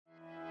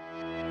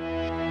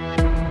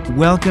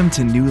Welcome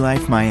to New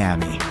Life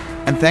Miami,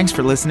 and thanks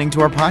for listening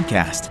to our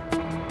podcast.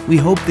 We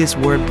hope this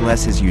word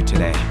blesses you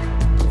today.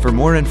 For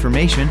more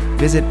information,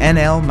 visit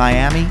nlmiami.com.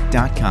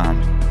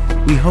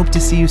 We hope to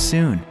see you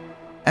soon.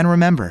 And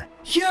remember,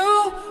 you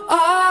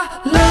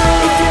are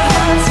loved. If your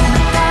heart's in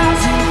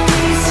 1,000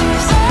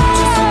 pieces,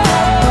 just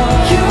remember,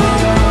 you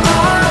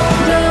are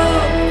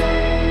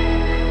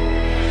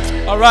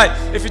loved. All right,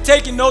 if you're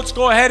taking notes,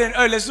 go ahead and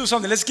let's do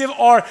something. Let's give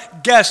our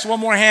guests one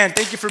more hand.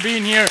 Thank you for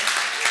being here.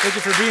 Thank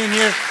you for being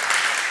here.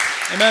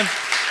 Amen.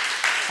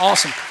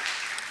 Awesome.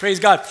 Praise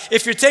God.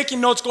 If you're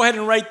taking notes, go ahead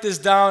and write this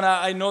down.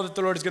 I know that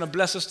the Lord is going to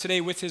bless us today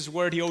with His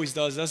word. He always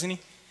does, doesn't He?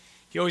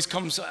 He always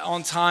comes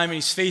on time and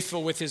He's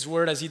faithful with His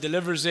word as He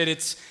delivers it.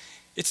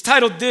 It's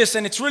titled this,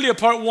 and it's really a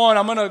part one.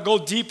 I'm going to go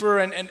deeper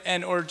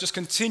and or just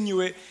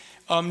continue it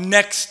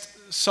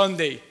next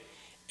Sunday.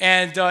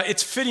 And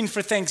it's fitting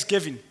for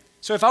Thanksgiving.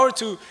 So if I were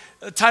to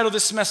title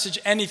this message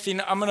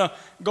anything, I'm going to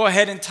go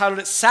ahead and title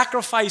it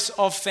Sacrifice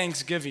of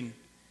Thanksgiving.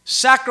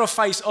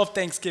 Sacrifice of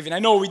Thanksgiving. I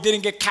know we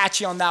didn't get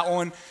catchy on that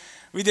one.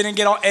 We didn't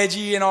get all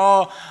edgy and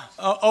all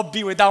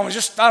upbeat with that one.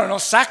 Just, I don't know,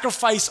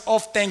 sacrifice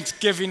of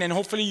Thanksgiving, and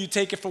hopefully you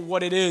take it for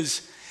what it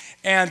is.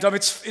 And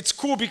it's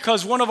cool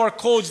because one of our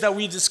codes that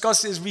we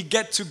discuss is we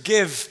get to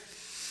give.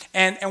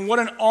 And what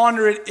an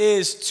honor it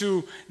is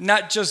to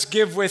not just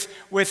give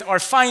with our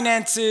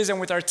finances and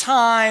with our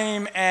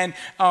time and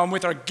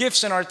with our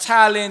gifts and our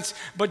talents,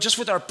 but just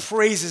with our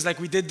praises like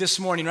we did this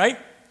morning, right?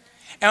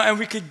 And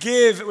we could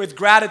give with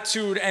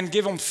gratitude and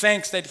give Him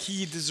thanks that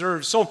He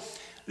deserves. So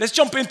let's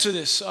jump into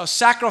this.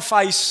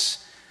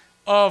 Sacrifice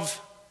of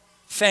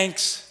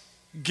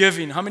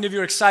Thanksgiving. How many of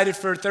you are excited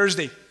for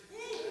Thursday?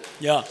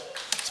 Yeah,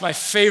 it's my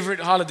favorite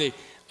holiday.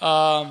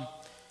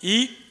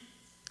 Eat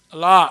a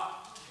lot.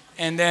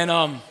 And then,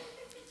 and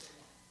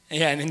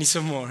then eat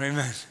some more.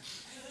 Amen.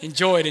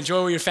 Enjoy it.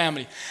 Enjoy it with your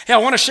family. Hey, I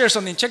want to share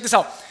something. Check this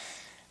out.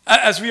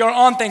 As we are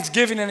on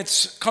Thanksgiving and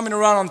it's coming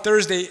around on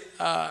Thursday,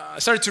 I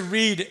started to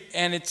read,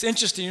 and it's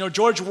interesting. You know,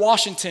 George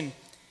Washington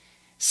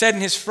said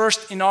in his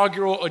first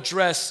inaugural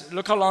address,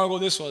 look how long ago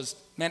this was,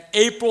 man,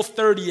 April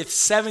 30th,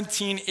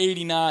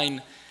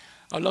 1789.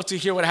 I'd love to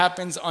hear what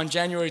happens on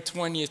January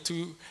 20th,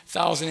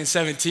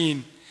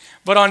 2017.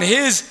 But on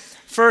his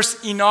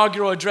first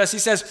inaugural address, he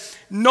says,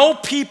 "No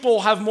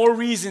people have more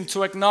reason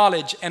to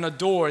acknowledge and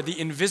adore the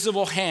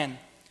invisible hand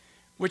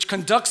which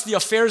conducts the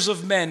affairs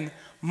of men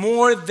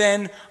more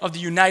than of the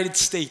United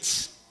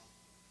States.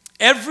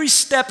 Every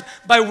step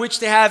by which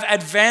they have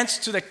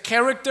advanced to the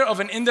character of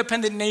an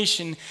independent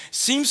nation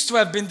seems to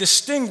have been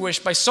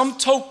distinguished by some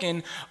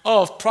token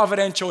of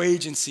providential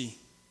agency,"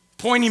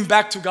 pointing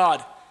back to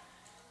God.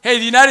 Hey,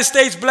 the United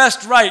States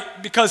blessed,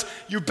 right? Because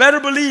you better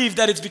believe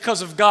that it's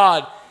because of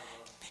God.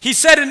 He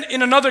said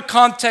in another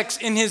context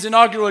in his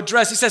inaugural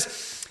address, he says,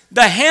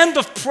 "The hand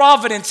of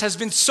providence has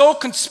been so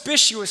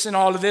conspicuous in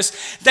all of this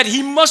that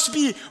he must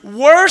be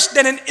worse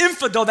than an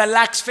infidel that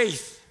lacks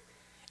faith,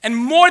 and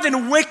more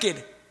than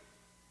wicked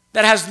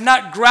that has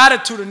not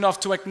gratitude enough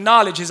to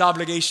acknowledge his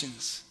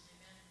obligations."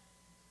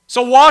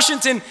 So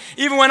Washington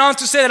even went on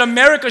to say that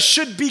America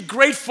should be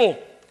grateful.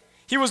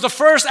 He was the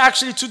first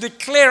actually to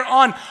declare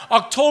on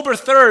October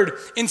 3rd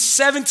in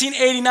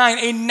 1789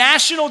 a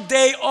national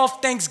day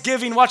of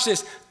thanksgiving, watch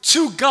this,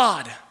 to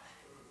God.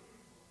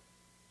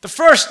 The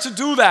first to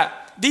do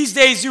that. These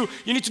days, you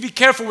need to be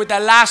careful with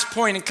that last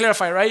point and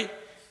clarify, right?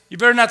 You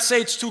better not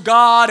say it's to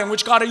God, and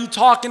which God are you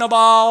talking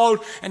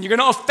about? And you're going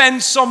to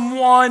offend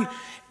someone.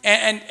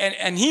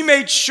 And he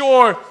made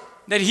sure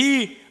that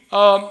he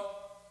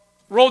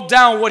wrote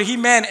down what he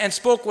meant and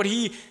spoke what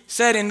he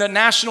said in the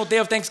National Day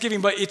of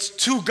Thanksgiving, but it's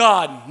to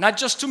God. Not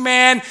just to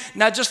man,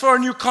 not just for our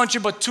new country,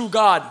 but to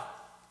God.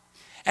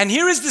 And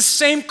here is the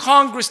same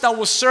Congress that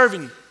was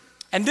serving.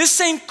 And this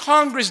same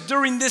Congress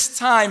during this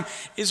time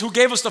is who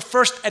gave us the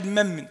First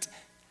Amendment,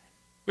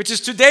 which is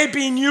today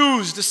being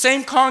used, the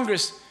same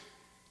Congress,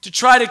 to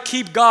try to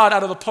keep God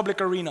out of the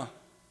public arena.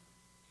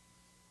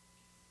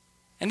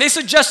 And they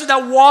suggested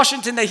that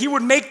Washington, that he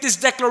would make this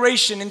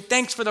declaration in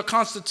thanks for the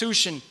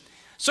Constitution.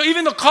 So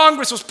even the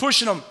Congress was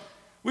pushing him.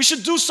 We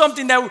should do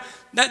something that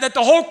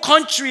the whole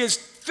country is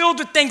filled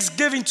with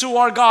thanksgiving to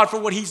our God for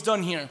what He's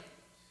done here.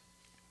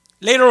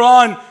 Later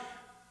on,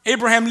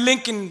 Abraham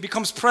Lincoln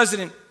becomes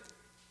president.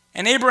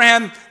 And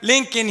Abraham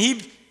Lincoln,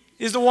 he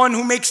is the one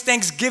who makes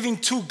Thanksgiving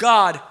to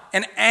God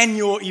an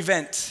annual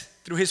event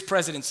through his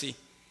presidency.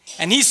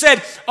 And he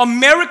said,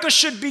 "America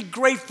should be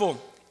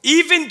grateful.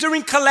 Even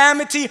during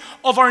calamity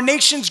of our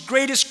nation's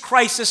greatest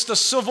crisis, the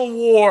Civil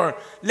War,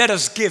 let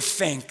us give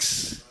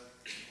thanks."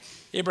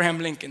 Abraham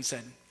Lincoln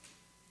said.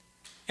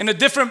 In a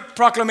different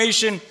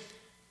proclamation,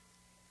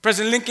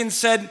 President Lincoln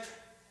said,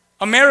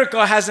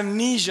 "America has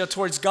amnesia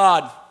towards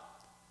God,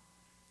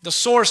 the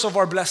source of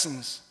our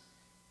blessings."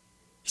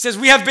 He says,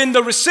 "We have been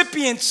the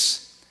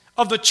recipients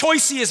of the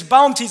choicest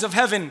bounties of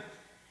heaven,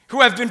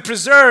 who have been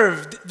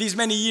preserved these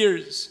many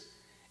years.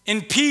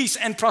 In peace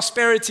and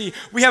prosperity,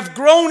 we have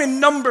grown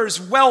in numbers,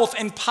 wealth,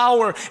 and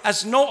power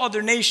as no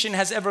other nation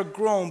has ever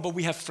grown, but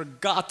we have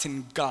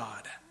forgotten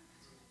God."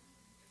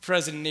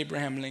 President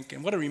Abraham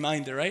Lincoln. What a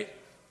reminder, right?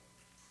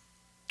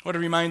 What a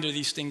reminder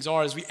these things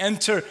are as we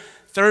enter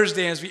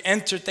Thursday, as we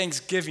enter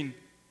Thanksgiving.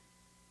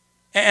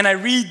 And I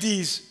read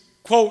these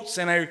quotes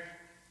and I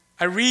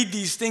read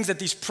these things that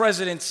these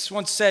presidents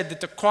once said,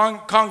 that the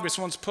Congress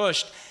once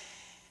pushed.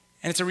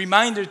 And it's a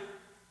reminder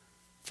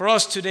for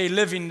us today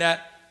living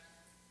that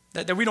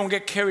we don't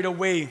get carried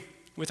away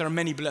with our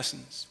many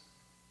blessings,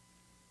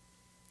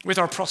 with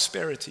our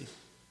prosperity.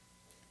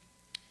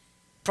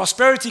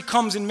 Prosperity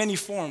comes in many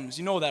forms.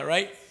 You know that,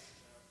 right?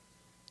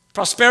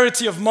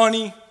 Prosperity of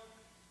money,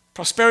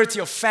 prosperity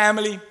of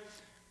family,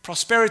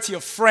 prosperity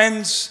of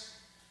friends,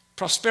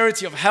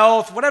 prosperity of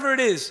health, whatever it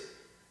is,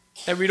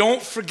 that we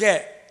don't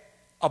forget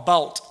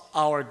about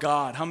our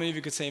God. How many of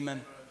you could say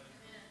amen?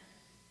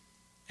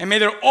 And may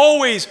there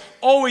always,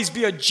 always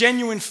be a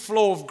genuine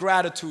flow of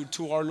gratitude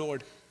to our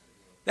Lord,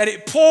 that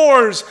it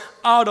pours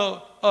out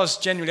of us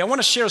genuinely. I want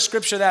to share a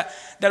scripture that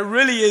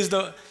really is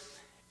the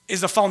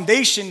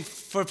foundation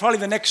for probably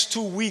the next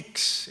 2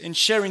 weeks in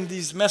sharing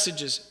these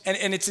messages.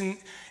 And it's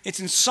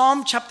in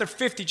Psalm chapter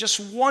 50, just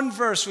one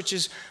verse, which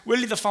is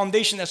really the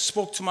foundation that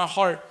spoke to my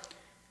heart.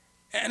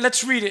 And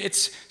let's read it.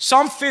 It's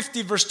Psalm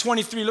 50, verse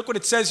 23. Look what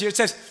it says here. It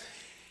says,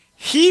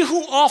 "He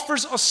who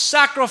offers a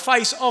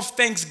sacrifice of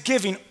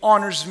thanksgiving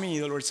honors me,"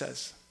 the Lord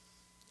says.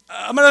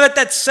 I'm going to let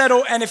that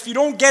settle, and if you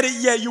don't get it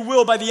yet, you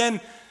will by the end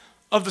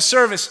of the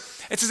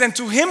service. It says, "And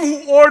to him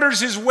who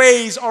orders his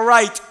ways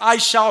aright, I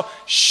shall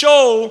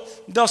show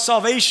the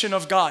salvation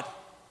of God."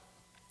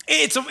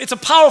 It's a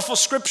powerful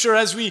scripture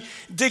as we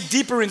dig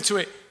deeper into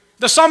it.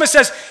 The psalmist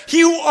says,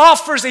 he who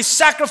offers a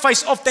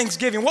sacrifice of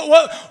thanksgiving.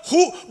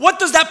 What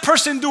does that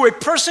person do? A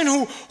person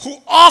who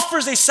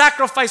offers a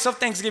sacrifice of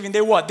thanksgiving, they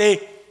what?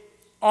 They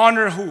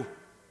honor who?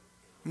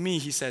 Me,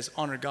 he says,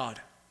 honor God.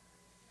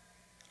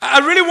 I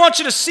really want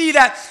you to see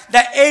that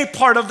A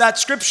part of that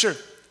scripture.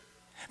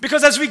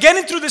 Because as we get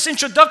into this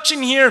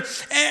introduction here,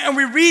 and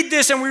we read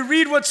this, and we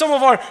read what some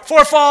of our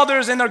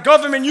forefathers and our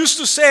government used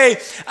to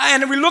say,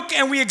 and we look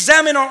and we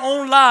examine our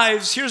own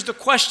lives, here's the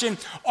question: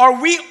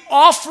 are we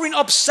offering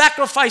up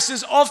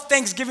sacrifices of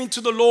thanksgiving to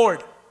the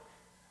Lord?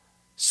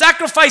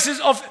 Sacrifices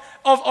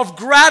of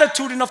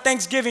gratitude and of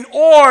thanksgiving,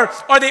 or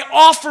are they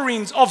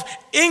offerings of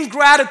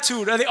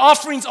ingratitude? Are they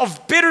offerings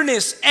of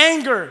bitterness,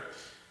 anger,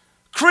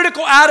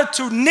 critical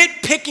attitude,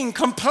 nitpicking,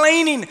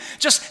 complaining,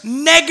 just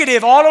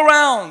negative all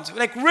around?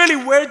 Like, really,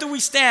 where do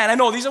we stand? I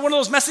know these are one of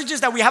those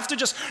messages that we have to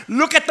just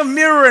look at the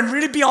mirror and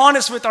really be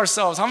honest with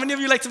ourselves. How many of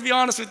you like to be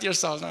honest with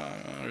yourselves? No,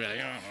 really,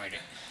 I don't like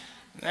it.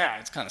 Yeah,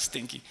 it's kind of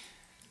stinky.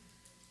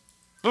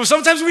 But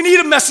sometimes we need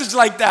a message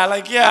like that.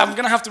 Like, yeah, I'm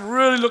going to have to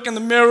really look in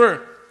the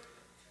mirror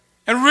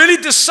and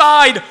really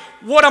decide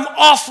what I'm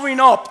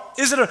offering up.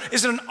 Is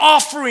it an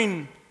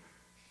offering?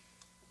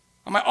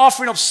 Am I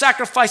offering up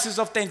sacrifices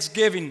of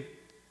thanksgiving?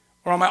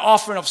 Or am I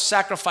offering up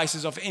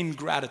sacrifices of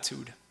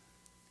ingratitude?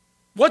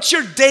 What's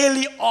your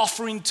daily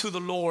offering to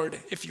the Lord,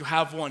 if you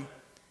have one?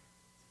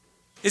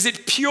 Is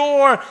it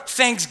pure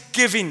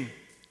thanksgiving?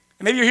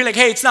 And maybe you're here like,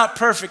 hey, it's not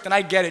perfect, and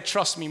I get it.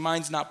 Trust me,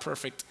 mine's not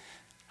perfect.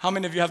 How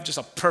many of you have just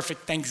a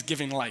perfect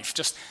Thanksgiving life?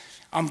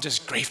 I'm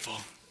just grateful.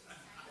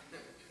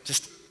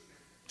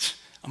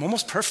 I'm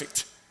almost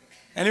perfect.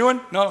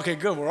 Anyone? No? Okay,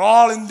 good. We're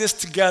all in this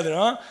together,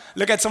 huh?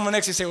 Look at someone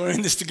next to you and say, we're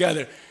in this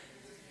together.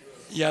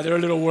 Yeah, they're a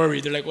little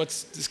worried. They're like,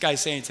 what's this guy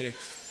saying today?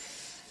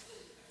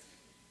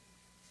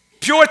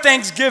 Pure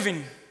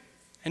thanksgiving.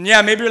 And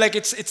yeah, maybe you're like,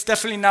 it's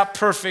definitely not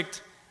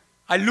perfect.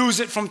 I lose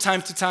it from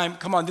time to time.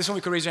 Come on, this one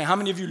we could raise your hand. How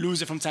many of you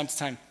lose it from time to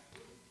time?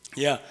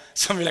 Yeah,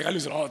 some of you are like, I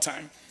lose it all the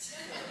time.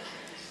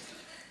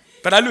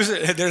 But I lose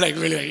it. They're like,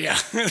 really? Like,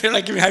 yeah. They're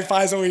like giving high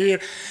fives over here.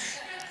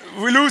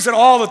 We lose it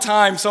all the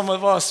time, some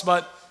of us.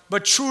 But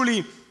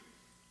truly,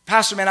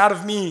 Pastor, man, out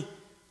of me,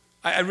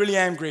 I really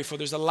am grateful.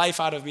 There's a life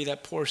out of me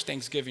that pours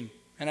thanksgiving.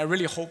 And I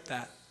really hope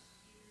that.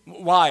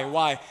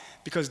 Why?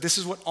 Because this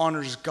is what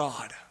honors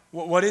God.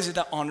 What is it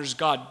that honors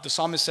God? The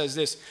psalmist says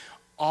this: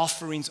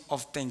 offerings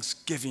of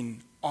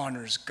thanksgiving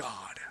honors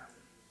God.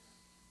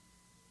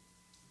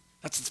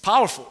 It's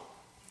powerful.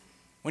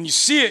 When you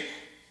see it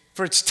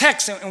for its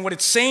text and what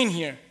it's saying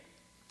here.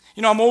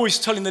 You know, I'm always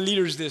telling the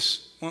leaders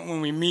this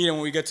when we meet and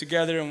when we get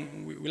together,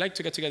 and we like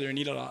to get together and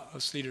eat a lot,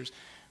 us leaders.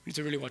 We need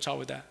to really watch out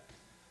with that.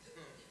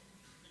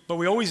 But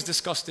we always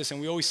discuss this and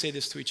we always say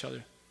this to each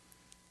other.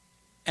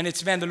 And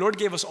it's, man, the Lord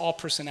gave us all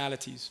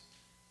personalities.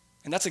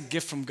 And that's a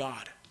gift from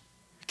God.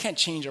 We can't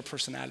change our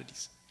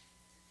personalities.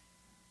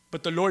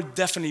 But the Lord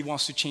definitely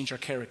wants to change our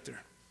character.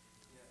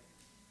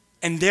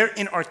 And there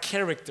in our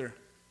character,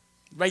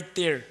 right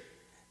there,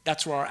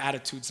 that's where our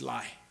attitudes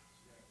lie.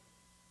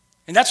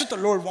 And that's what the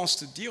Lord wants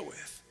to deal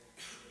with.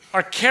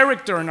 Our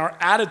character and our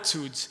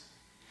attitudes.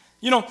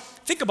 You know,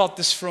 think about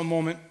this for a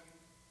moment.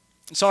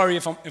 Sorry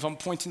if I'm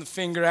pointing the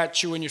finger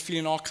at you and you're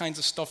feeling all kinds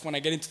of stuff when I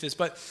get into this,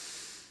 but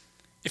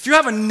if you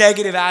have a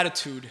negative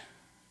attitude,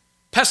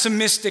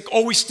 pessimistic,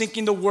 always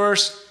thinking the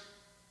worst,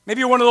 maybe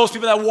you're one of those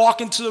people that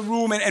walk into the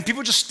room and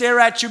people just stare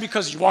at you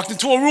because you walked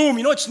into a room.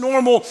 You know, it's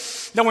normal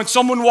that when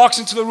someone walks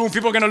into the room,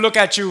 people are going to look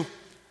at you.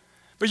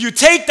 But you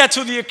take that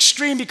to the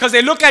extreme because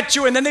they look at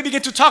you and then they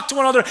begin to talk to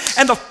one another.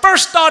 And the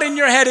first thought in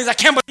your head is, I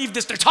can't believe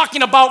this. They're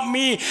talking about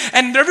me.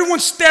 And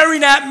everyone's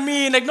staring at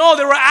me. And like, no,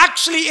 they were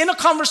actually in a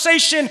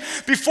conversation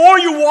before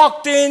you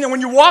walked in. And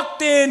when you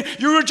walked in,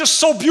 you were just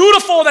so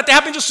beautiful that they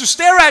happened just to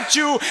stare at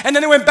you. And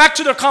then they went back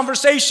to their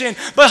conversation.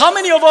 But how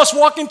many of us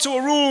walk into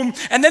a room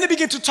and then they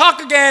begin to talk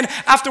again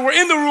after we're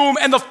in the room,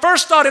 and the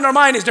first thought in our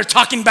mind is, they're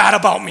talking bad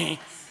about me.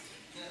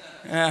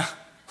 Yeah.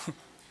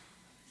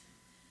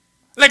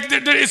 Like,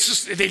 it's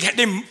just,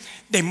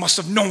 they must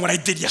have known what I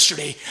did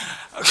yesterday.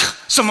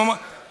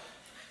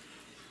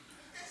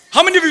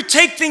 How many of you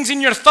take things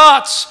in your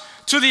thoughts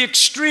to the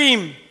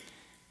extreme?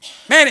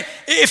 Man,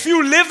 if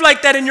you live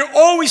like that and you're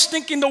always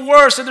thinking the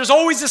worst, and there's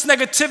always this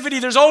negativity,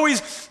 there's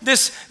always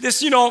this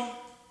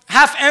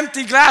half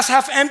empty, glass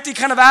half empty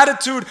kind of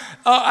attitude,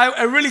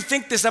 I really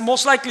think that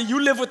most likely you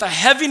live with a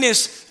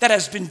heaviness that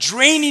has been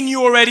draining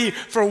you already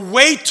for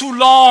way too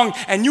long,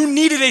 and you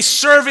needed a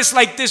service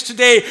like this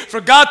today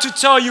for God to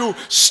tell you,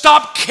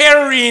 stop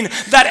carrying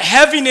that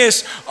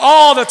heaviness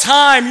all the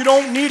time. You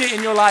don't need it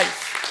in your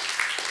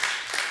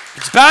life.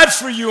 It's bad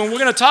for you, and we're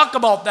going to talk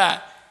about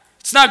that.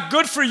 It's not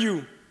good for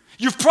you.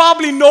 You've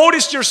probably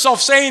noticed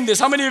yourself saying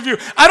this. How many of you,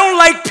 I don't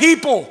like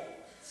people?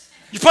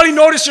 You probably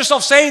noticed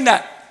yourself saying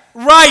that.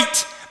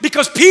 Right,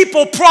 because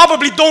people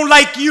probably don't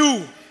like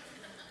you.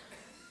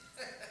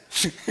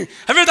 Have you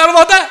ever thought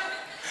about that?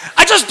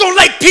 I just don't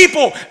like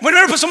people.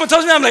 Whenever someone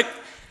tells me, I'm like,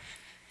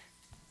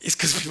 it's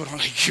because people don't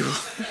like you.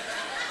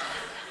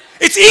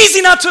 It's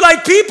easy not to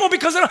like people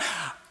because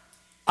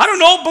I don't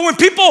know, but when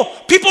people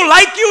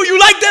like you, you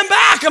like them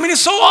back. I mean,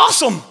 it's so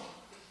awesome.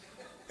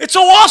 It's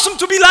so awesome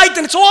to be liked,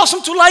 and it's so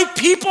awesome to like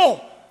people.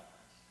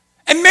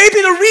 And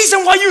maybe the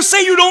reason why you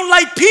say you don't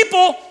like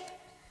people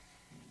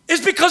is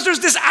because there's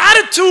this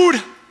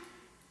attitude,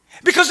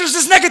 because there's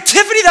this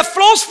negativity that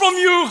flows from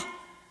you.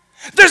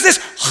 There's this,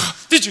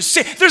 did you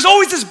say, there's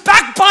always this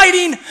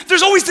backbiting,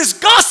 there's always this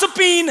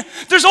gossiping,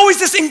 there's always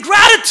this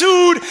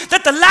ingratitude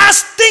that the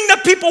last thing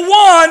that people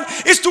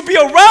want is to be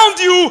around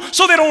you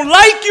so they don't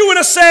like you in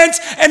a sense,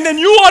 and then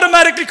you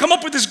automatically come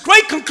up with this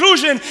great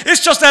conclusion,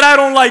 it's just that I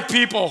don't like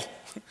people.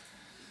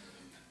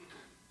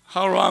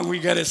 How wrong we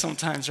get it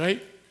sometimes,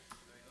 right?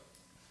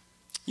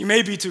 You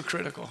may be too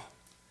critical.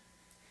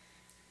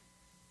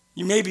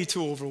 You may be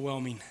too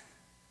overwhelming.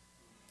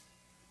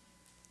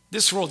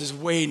 This world is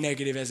way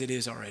negative as it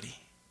is already.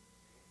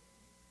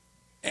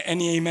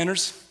 Any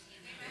ameners?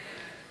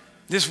 Amen.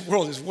 This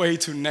world is way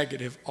too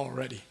negative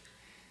already.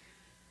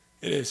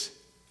 It is.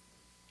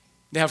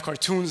 They have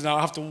cartoons now.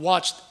 I have to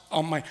watch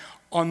on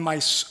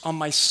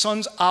my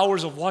son's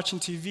hours of watching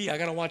TV. I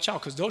gotta watch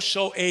out because they'll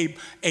show a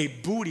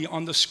booty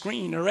on the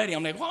screen already.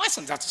 I'm like, well, my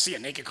son's got to see a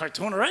naked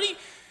cartoon already.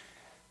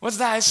 What's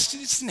that?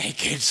 It's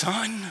naked,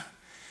 son.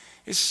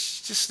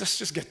 It's just, let's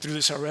just get through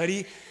this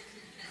already.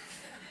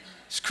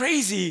 It's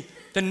crazy,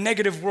 the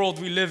negative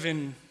world we live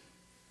in.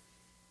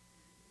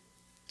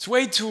 It's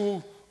way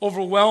too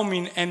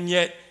overwhelming, and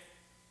yet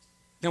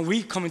then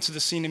we come into the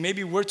scene, and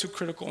maybe we're too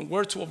critical and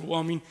we're too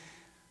overwhelming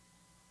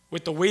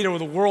with the weight of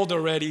the world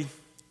already.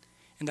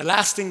 And the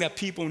last thing that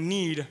people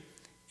need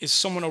is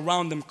someone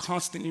around them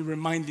constantly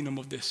reminding them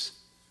of this.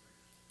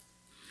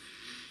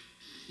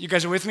 You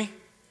guys are with me?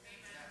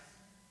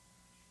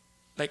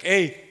 Like,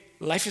 hey,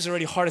 life is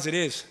already hard as it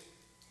is,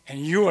 and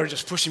you are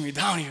just pushing me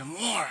down even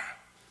more.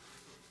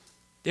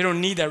 They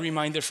don't need that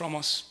reminder from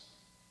us.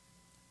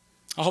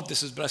 I hope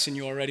this is blessing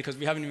you already because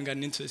we haven't even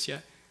gotten into this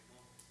yet.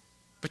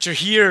 But you're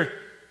here,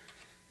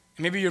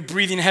 and maybe you're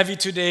breathing heavy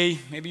today.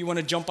 Maybe you want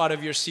to jump out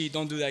of your seat.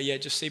 Don't do that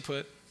yet. Just stay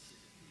put.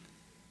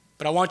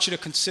 But I want you to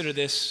consider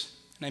this,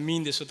 and I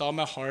mean this with all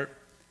my heart,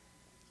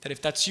 that if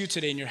that's you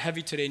today and you're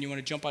heavy today and you want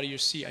to jump out of your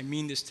seat, I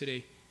mean this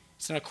today.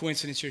 It's not a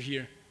coincidence you're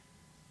here.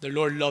 The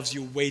Lord loves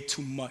you way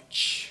too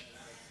much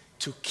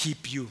to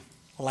keep you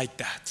like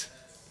that.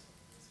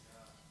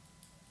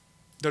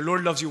 The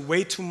Lord loves you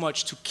way too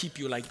much to keep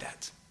you like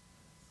that.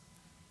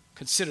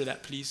 Consider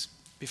that, please,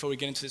 before we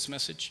get into this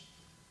message.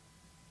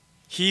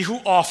 He who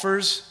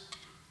offers,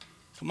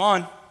 come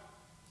on,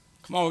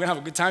 we're going to have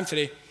a good time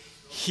today.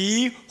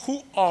 He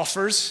who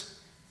offers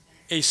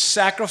a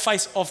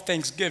sacrifice of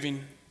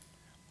thanksgiving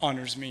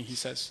honors me, he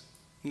says.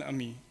 Not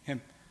me,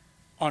 him.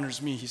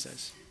 Honors me, he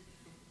says.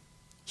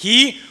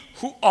 He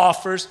who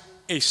offers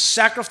a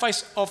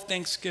sacrifice of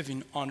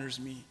thanksgiving honors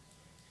me.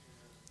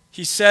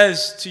 He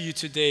says to you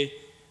today,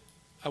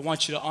 I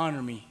want you to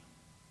honor me.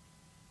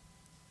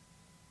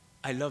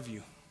 I love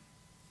you.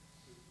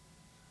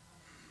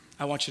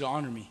 I want you to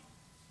honor me.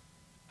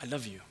 I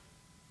love you.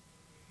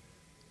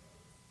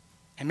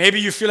 And maybe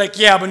you feel like,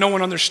 yeah, but no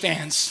one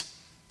understands.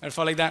 Ever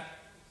felt like that?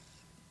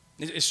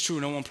 It's true,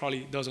 no one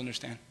probably does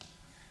understand.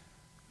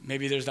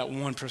 Maybe there's that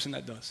one person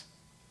that does.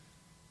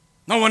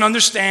 No one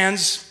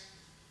understands.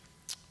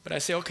 But I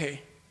say,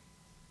 okay,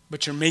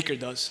 but your maker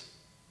does.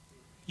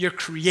 Your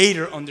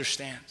creator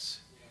understands.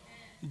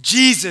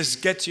 Jesus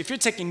gets you. If you're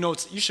taking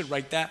notes, you should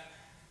write that.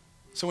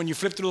 So when you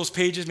flip through those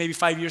pages, maybe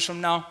 5 years from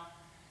now,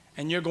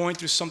 and you're going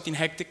through something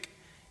hectic,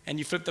 and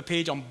you flip the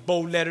page on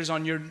bold letters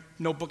on your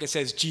notebook, it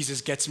says,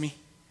 Jesus gets me.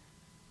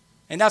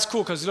 And that's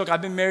cool because, look,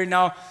 I've been married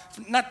now,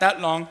 not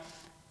that long,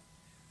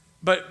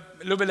 but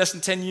a little bit less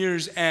than 10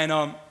 years,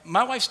 and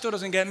my wife still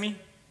doesn't get me.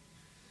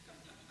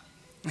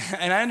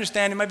 And I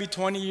understand it might be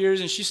 20 years,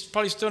 and she's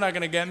probably still not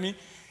going to get me.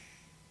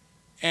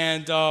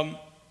 And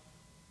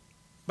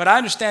but I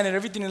understand that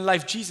everything in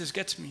life, Jesus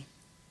gets me.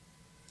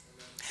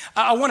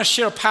 I want to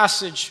share a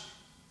passage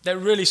that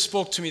really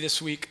spoke to me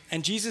this week.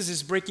 And Jesus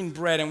is breaking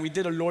bread, and we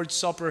did a Lord's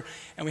Supper,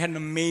 and we had an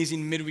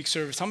amazing midweek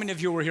service. How many of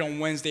you were here on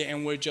Wednesday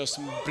and were just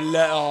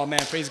blessed? Oh,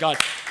 man, praise God.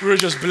 We were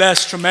just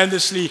blessed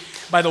tremendously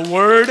by the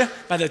word,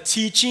 by the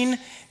teaching,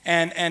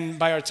 and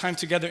by our time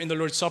together in the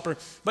Lord's Supper.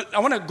 But I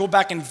want to go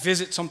back and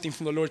visit something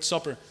from the Lord's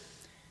Supper.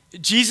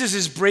 Jesus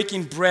is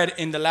breaking bread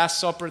in the Last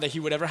Supper that he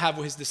would ever have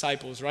with his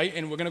disciples, right?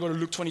 And we're going to go to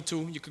Luke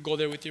 22. You could go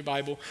there with your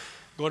Bible.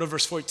 Go to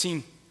verse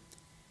 14.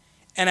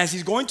 And as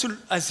he's going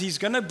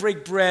to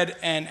break bread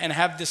and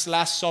have this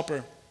Last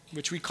Supper,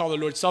 which we call the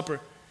Lord's Supper,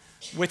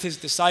 with his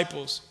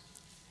disciples,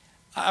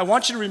 I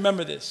want you to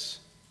remember this.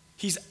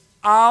 He's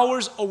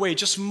hours away,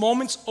 just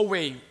moments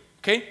away,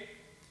 okay,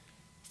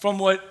 from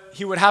what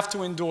he would have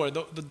to endure,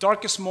 the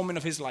darkest moment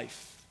of his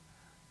life.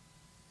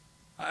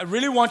 I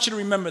really want you to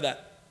remember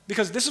that.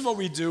 Because this is what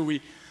we do.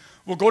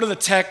 We'll go to the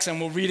text and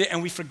we'll read it,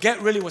 and we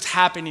forget really what's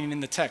happening in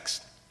the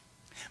text.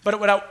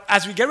 But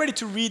as we get ready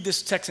to read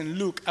this text in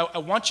Luke, I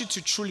want you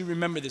to truly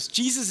remember this.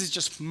 Jesus is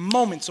just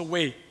moments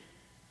away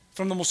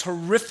from the most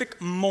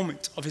horrific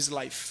moment of his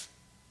life.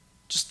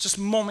 Just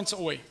moments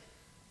away.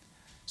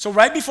 So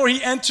right before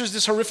he enters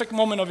this horrific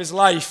moment of his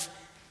life,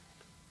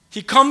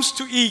 he comes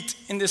to eat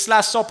in this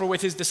Last Supper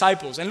with his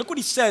disciples. And look what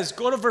he says.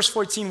 Go to verse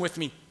 14 with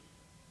me.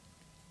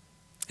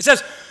 It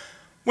says,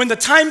 when the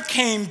time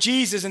came,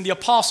 Jesus and the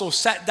apostles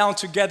sat down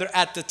together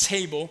at the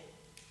table.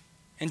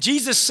 And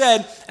Jesus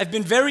said, I've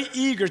been very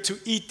eager to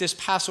eat this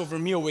Passover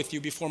meal with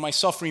you before my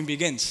suffering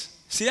begins.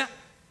 See that?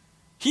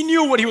 He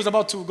knew what he was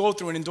about to go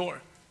through and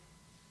endure.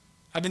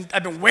 I've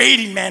been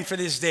waiting, man, for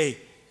this day.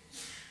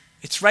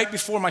 It's right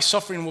before my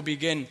suffering will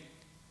begin.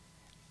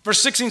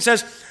 Verse 16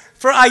 says,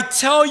 for I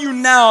tell you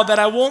now that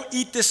I won't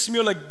eat this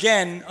meal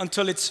again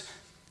until its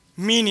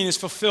meaning is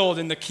fulfilled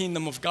in the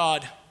kingdom of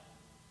God.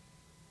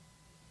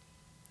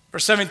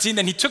 Verse 17,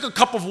 then he took a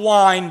cup of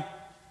wine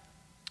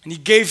and he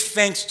gave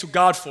thanks to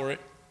God for it.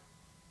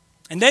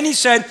 And then he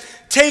said,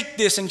 take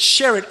this and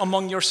share it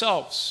among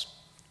yourselves,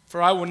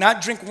 for I will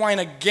not drink wine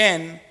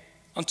again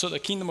until the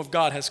kingdom of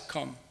God has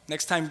come.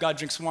 Next time God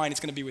drinks wine, it's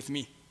going to be with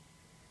me.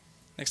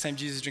 Next time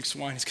Jesus drinks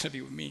wine, it's going to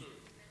be with me.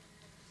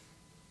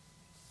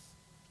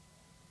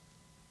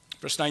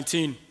 Verse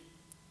 19,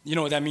 you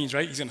know what that means,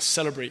 right? He's going to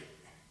celebrate.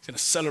 He's going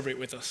to celebrate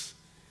with us.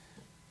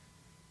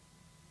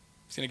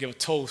 He's going to give a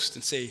toast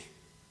and say,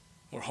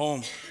 we're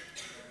home.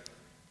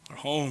 We're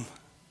home.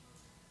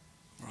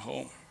 We're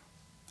home.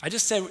 I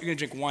just said we're going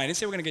to drink wine. I didn't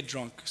say we're going to get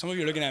drunk. Some of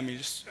you are looking at me.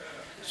 Just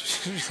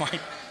wine.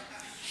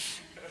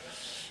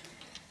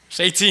 Verse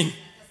 18.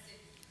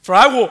 For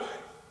I will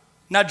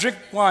not drink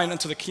wine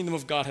until the kingdom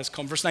of God has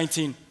come. Verse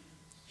 19.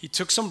 He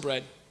took some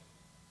bread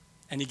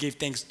and he gave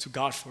thanks to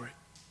God for it.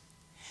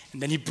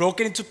 And then he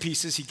broke it into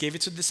pieces. He gave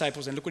it to the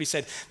disciples. And look what he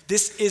said.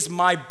 This is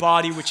my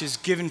body which is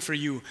given for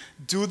you.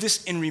 Do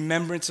this in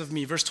remembrance of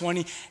me. Verse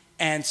 20.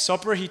 And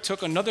supper, he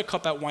took another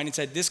cup at wine and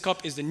said, this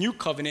cup is the new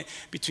covenant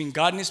between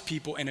God and his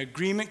people, an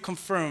agreement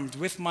confirmed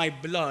with my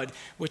blood,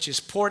 which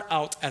is poured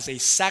out as a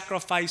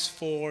sacrifice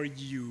for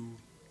you.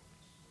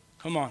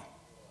 Come on.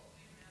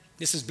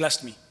 This has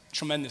blessed me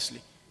tremendously.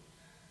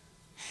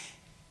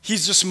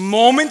 He's just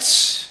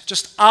moments,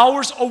 just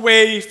hours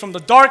away from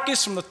the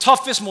darkest, from the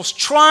toughest, most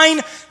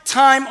trying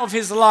time of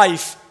his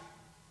life.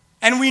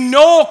 And we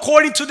know,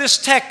 according to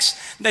this text,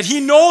 that he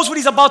knows what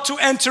he's about to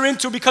enter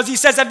into, because he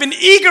says, I've been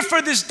eager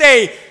for this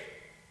day,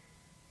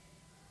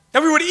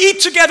 that we would eat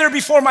together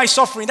before my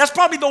suffering. That's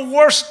probably the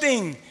worst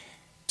thing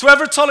to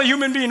ever tell a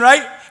human being,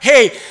 right?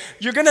 Hey,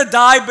 you're going to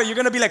die, but you're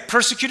going to be like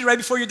persecuted right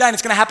before you die, and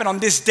it's going to happen on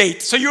this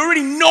date. So you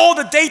already know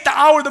the date, the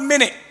hour, the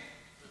minute.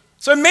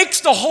 So it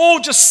makes the whole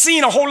just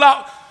scene a whole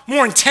lot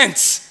more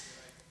intense.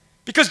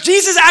 Because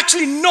Jesus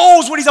actually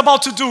knows what he's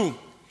about to do.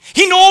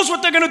 He knows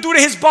what they're going to do to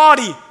his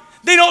body.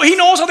 He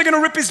knows how they're going to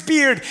rip his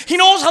beard. He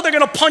knows how they're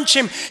going to punch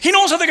him. He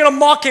knows how they're going to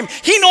mock him.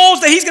 He knows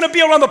that he's going to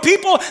be around the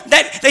people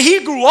that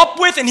he grew up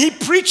with and he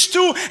preached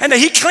to and that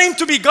he claimed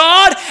to be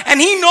God. And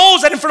he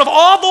knows that in front of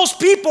all those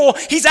people,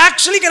 he's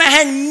actually going to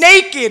hang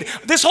naked.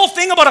 This whole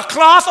thing about a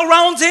cloth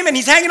around him and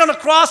he's hanging on a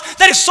cross,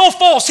 that is so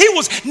false. He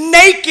was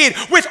naked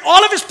with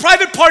all of his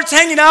private parts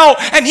hanging out.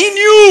 And he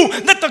knew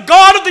that the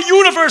God of the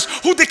universe,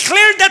 who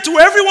declared that to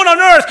everyone on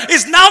earth,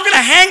 is now going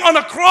to hang on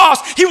a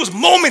cross. He was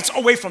moments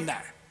away from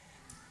that.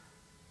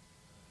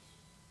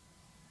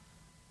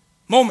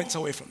 Moments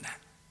away from that.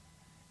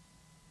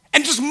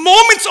 And just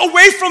moments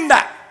away from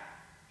that,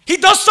 he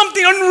does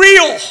something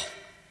unreal.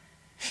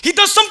 He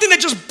does something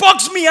that just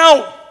bugs me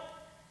out.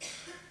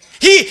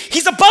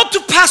 He's about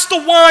to pass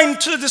the wine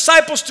to the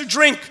disciples to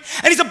drink,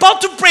 and he's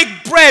about to break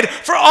bread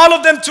for all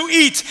of them to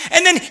eat.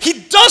 And then he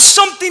does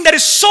something that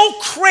is so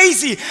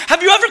crazy.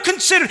 Have you ever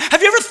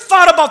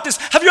thought about this?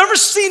 Have you ever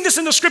seen this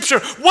in the scripture?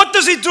 What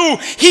does he do?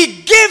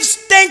 He gives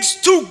thanks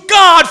to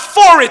God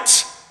for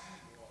it.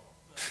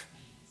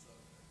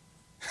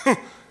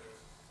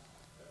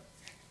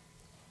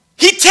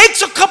 He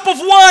takes a cup of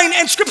wine,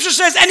 and scripture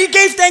says, and he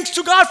gave thanks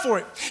to God for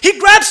it. He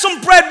grabs some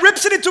bread,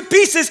 rips it into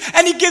pieces,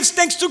 and he gives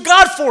thanks to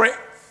God for it.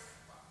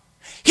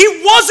 He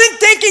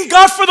wasn't thanking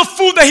God for the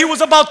food that he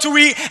was about to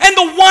eat and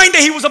the wine that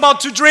he was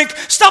about to drink.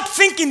 Stop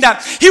thinking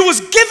that. He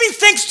was giving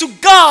thanks to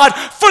God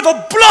for the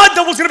blood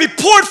that was going to be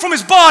poured from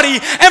his body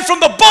and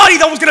from the body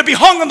that was going to be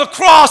hung on the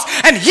cross.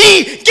 And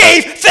he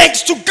gave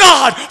thanks to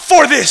God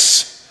for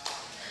this.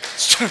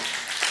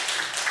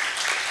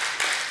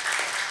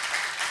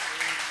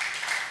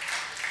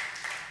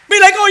 Be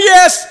like, oh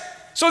yes.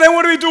 So then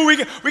what do?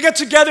 We get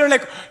together and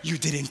like, you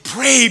didn't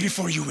pray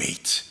before you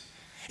ate.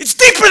 It's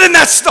deeper than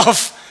that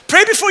stuff.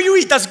 Pray before you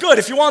eat. That's good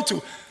if you want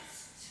to.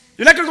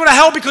 You're not going to go to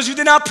hell because you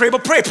did not pray,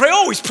 but pray. Pray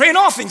always. Pray in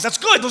all things. That's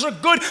good. Those are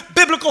good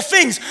biblical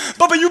things.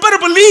 But you better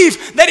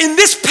believe that in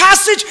this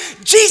passage,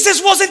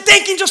 Jesus wasn't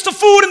thanking just the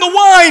food and the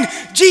wine.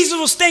 Jesus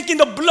was thanking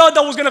the blood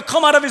that was going to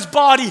come out of his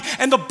body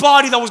and the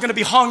body that was going to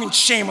be hung in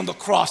shame on the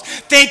cross.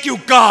 Thank you,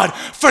 God,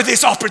 for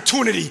this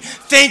opportunity.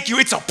 Thank you.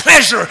 It's a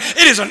pleasure.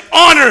 It is an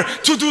honor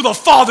to do the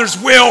Father's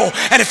will.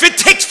 And if it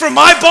takes for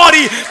my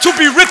body to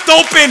be ripped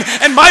open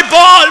and my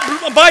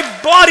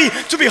body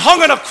to be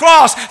hung on a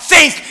cross,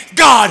 thank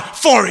God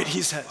for it,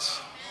 he says.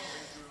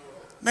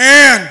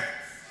 Man,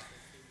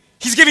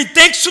 he's giving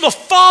thanks to the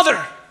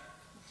Father.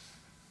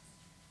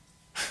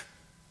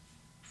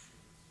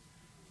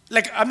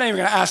 Like, I'm not even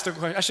going to ask the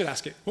question. I should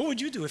ask it. What would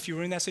you do if you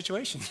were in that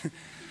situation?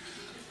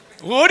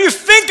 What do you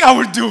think I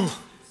would do?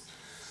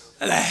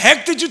 Why the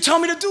heck did you tell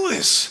me to do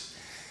this?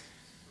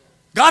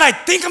 God, I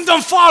think I'm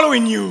done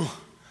following you.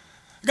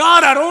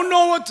 God, I don't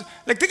know what.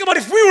 Like, think about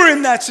if we were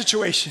in that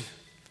situation.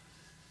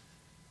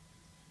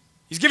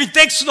 He's giving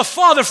thanks to the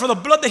Father for the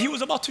blood that he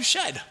was about to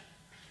shed.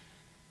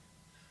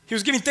 He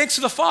was giving thanks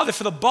to the Father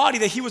for the body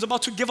that he was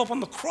about to give up on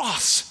the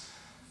cross.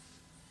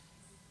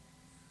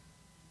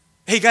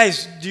 Hey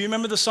guys, do you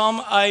remember the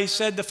psalm I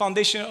said the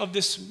foundation of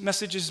this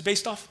message is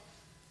based off?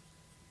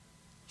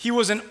 He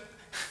was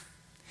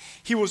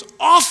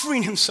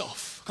offering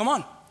himself, come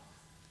on,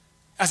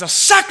 as a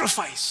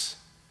sacrifice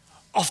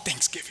of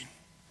thanksgiving.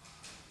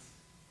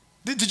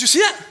 Did you see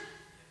that?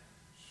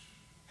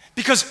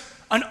 Because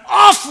an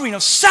offering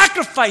of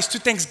sacrifice to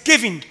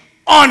thanksgiving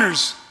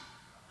honors.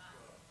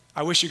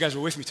 I wish you guys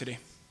were with me today.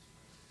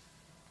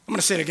 I'm going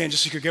to say it again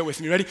just so you could get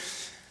with me. Ready?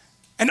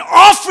 An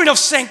offering of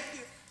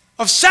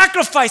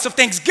sacrifice of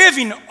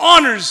thanksgiving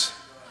honors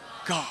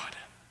God.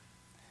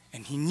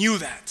 And he knew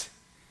that.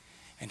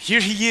 And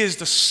here he is,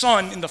 the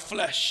Son in the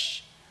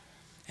flesh.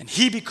 And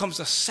he becomes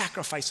a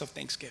sacrifice of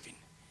thanksgiving.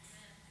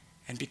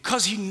 And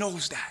because he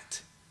knows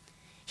that,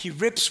 he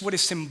rips what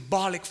is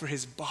symbolic for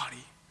his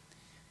body.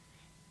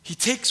 He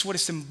takes what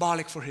is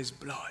symbolic for his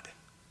blood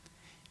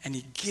and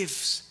he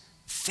gives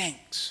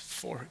thanks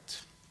for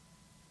it.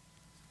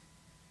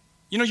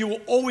 You know, you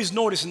will always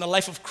notice in the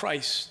life of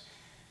Christ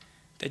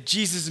that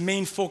Jesus'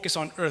 main focus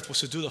on earth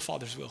was to do the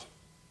Father's will.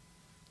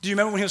 Do you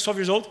remember when he was 12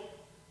 years old?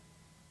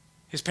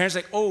 His parents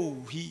were like, oh,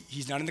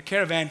 he's not in the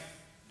caravan.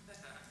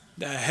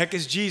 The heck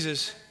is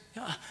Jesus?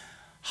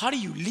 How do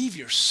you leave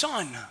your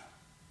son?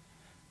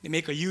 They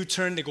make a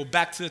U-turn, they go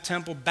back to the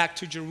temple, back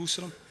to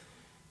Jerusalem.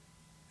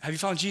 Have you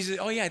found Jesus?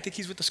 Oh yeah, I think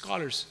he's with the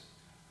scholars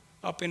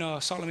up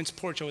in Solomon's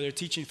porch over there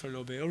teaching for a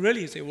little bit. Oh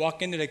really? As they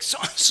walk in, they're like,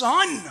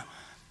 son,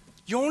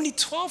 you're only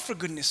 12 for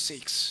goodness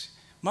sakes.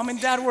 Mom and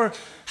dad were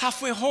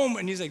halfway home.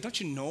 And he's like, don't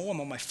you know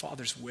I'm on my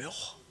Father's will?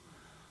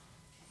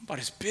 I'm about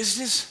his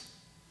business.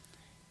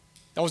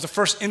 That was the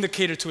first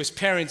indicator to his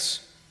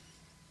parents,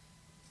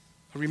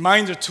 a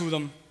reminder to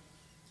them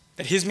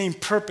that his main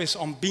purpose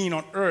on being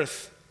on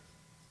earth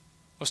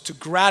was to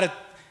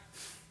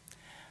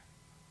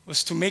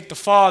make the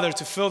Father,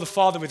 to fill the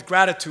Father with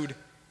gratitude.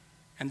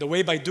 And the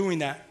way by doing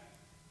that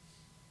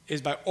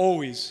is by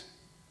always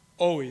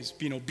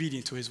being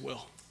obedient to his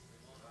will.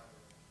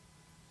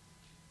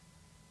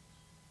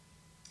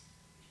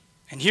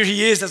 And here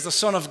he is as the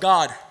Son of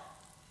God.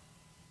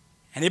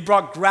 And it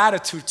brought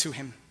gratitude to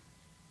him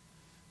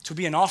to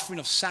be an offering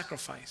of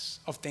sacrifice,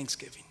 of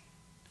thanksgiving.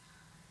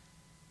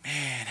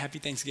 Man, happy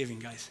Thanksgiving,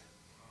 guys.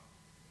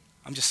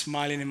 I'm just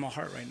smiling in my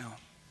heart right now.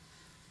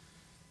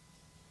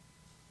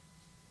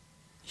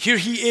 Here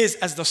he is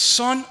as the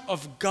Son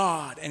of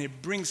God, and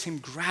it brings him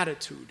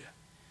gratitude.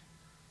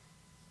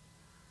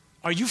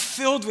 Are you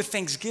filled with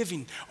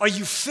thanksgiving? Are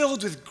you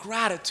filled with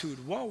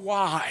gratitude? Well,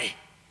 why?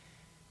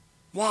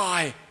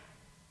 Why?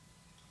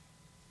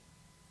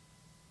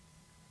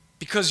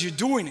 Because you're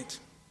doing it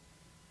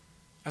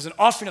as an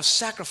offering of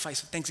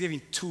sacrifice of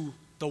thanksgiving to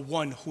the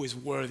one who is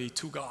worthy,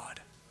 to God.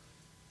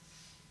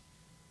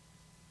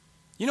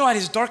 You know, at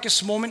his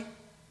darkest moment,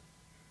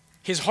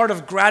 His heart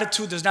of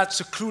gratitude does not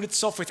seclude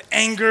itself with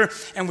anger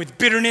and with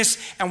bitterness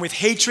and with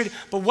hatred.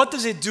 But what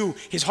does it do?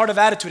 His heart of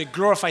attitude, it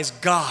glorifies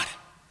God.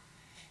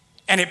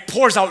 And it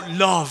pours out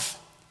love.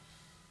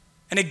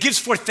 And it gives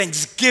forth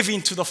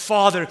thanksgiving to the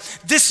Father.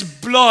 This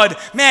blood,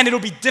 man,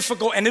 it'll be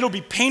difficult and it'll be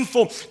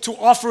painful to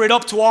offer it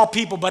up to all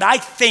people. But I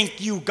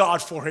thank you,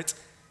 God, for it.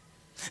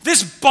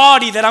 This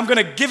body that I'm going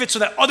to give it so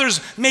that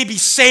others may be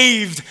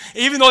saved,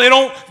 even though they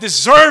don't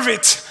deserve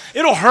it.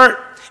 It'll hurt.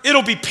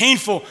 It'll be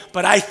painful,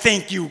 but I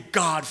thank you,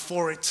 God,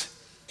 for it.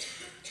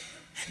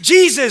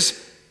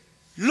 Jesus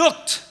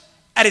looked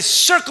at his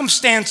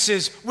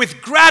circumstances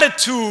with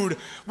gratitude,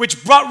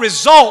 which brought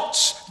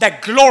results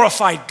that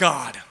glorified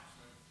God.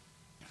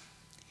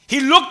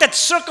 He looked at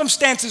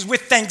circumstances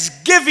with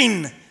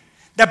thanksgiving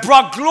that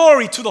brought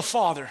glory to the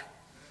Father.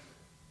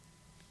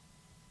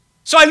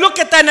 So I look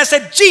at that and I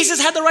said,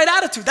 Jesus had the right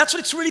attitude. That's what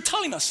it's really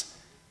telling us.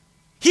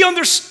 He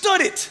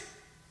understood it.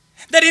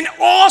 That in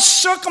all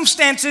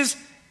circumstances,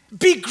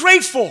 be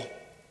grateful.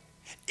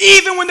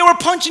 Even when they were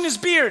punching his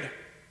beard.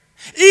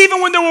 Even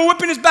when they were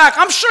whipping his back.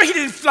 I'm sure he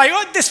didn't feel like,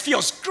 oh, this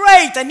feels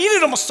great. I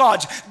needed a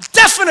massage.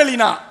 Definitely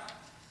not.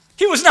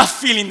 He was not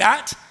feeling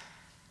that.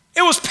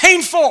 It was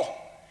painful.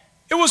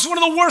 It was one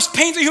of the worst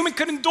pains a human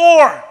could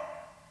endure.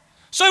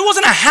 So it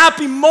wasn't a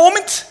happy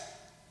moment.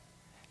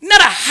 Not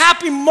a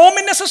happy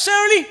moment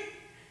necessarily.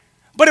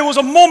 But it was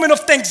a moment of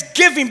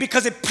thanksgiving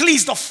because it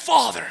pleased the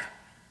Father.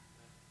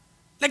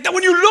 Like that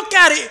when you look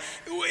at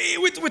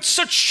it with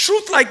such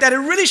truth like that, it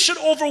really should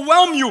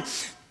overwhelm you.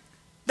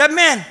 That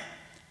man,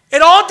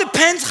 it all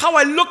depends how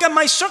I look at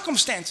my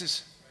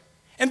circumstances.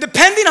 And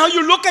depending how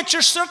you look at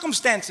your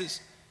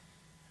circumstances,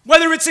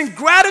 whether it's in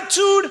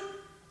gratitude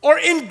or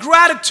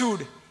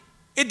ingratitude,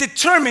 it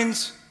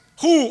determines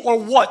who or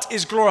what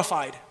is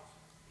glorified.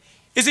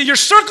 Is it your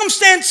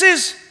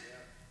circumstances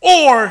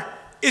or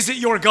is it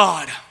your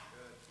God?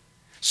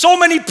 So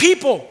many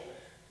people,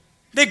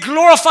 they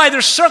glorify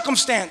their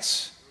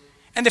circumstance.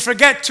 And they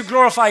forget to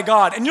glorify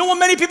God. And you know what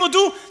many people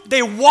do?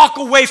 They walk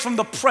away from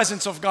the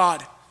presence of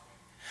God.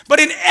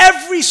 But in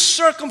every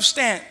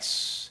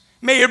circumstance,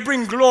 may it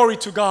bring glory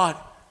to God.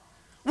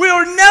 We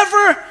are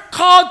never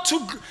called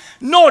to,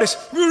 notice,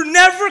 we were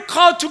never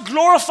called to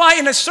glorify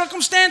in a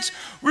circumstance.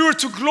 We were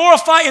to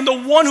glorify in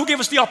the one who gave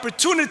us the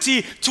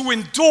opportunity to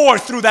endure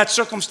through that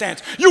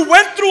circumstance. You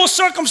went through a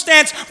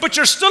circumstance, but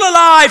you're still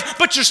alive,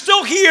 but you're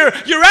still here.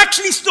 You're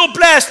actually still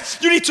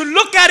blessed. You need to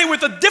look at it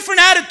with a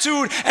different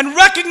attitude and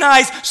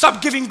recognize,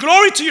 stop giving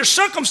glory to your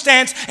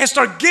circumstance and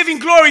start giving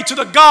glory to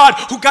the God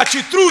who got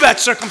you through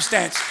that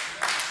circumstance.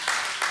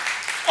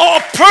 Oh,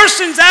 a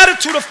person's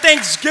attitude of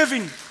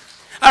thanksgiving.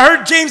 I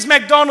heard James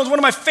MacDonald, one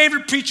of my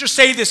favorite preachers,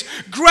 say this: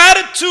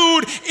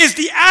 gratitude is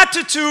the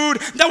attitude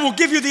that will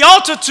give you the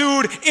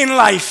altitude in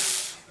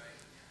life.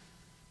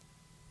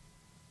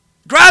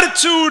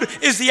 Gratitude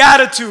is the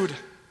attitude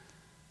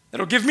that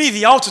will give me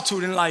the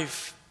altitude in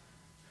life.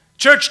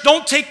 Church,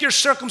 don't take your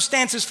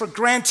circumstances for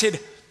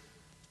granted.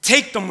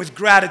 Take them with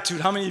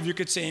gratitude. How many of you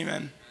could say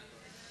amen?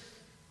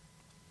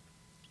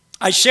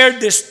 I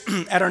shared this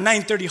at our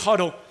 9:30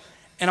 huddle,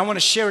 and I want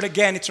to share it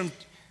again. It's from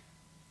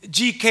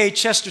G.K.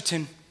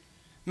 Chesterton,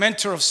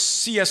 mentor of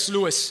C.S.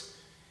 Lewis.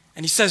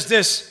 And he says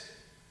this: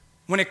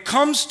 when it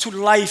comes to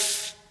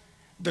life,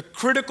 the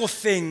critical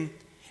thing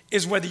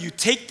is whether you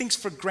take things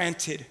for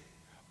granted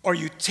or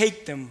you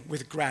take them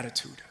with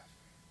gratitude.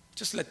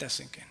 Just let that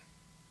sink in.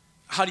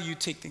 How do you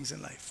take things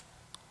in life?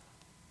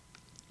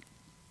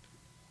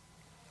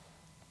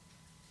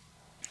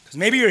 Because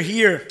maybe you're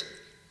here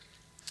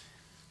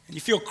and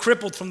you feel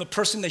crippled from the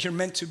person that you're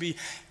meant to be.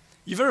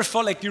 You've ever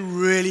felt like you're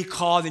really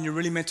called and you're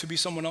really meant to be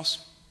someone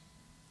else?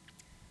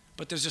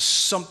 But there's just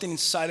something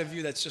inside of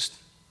you that's just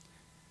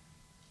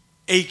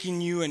aching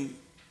you and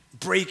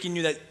breaking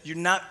you, that you're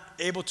not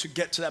able to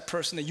get to that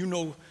person that you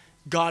know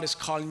God is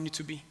calling you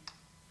to be.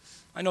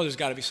 I know there's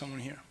got to be someone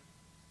here.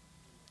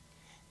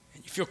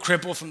 And you feel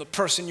crippled from the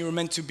person you were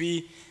meant to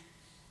be.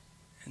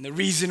 And the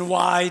reason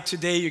why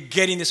today you're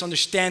getting this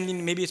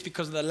understanding, maybe it's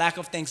because of the lack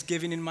of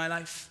thanksgiving in my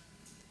life.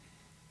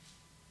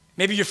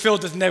 Maybe you're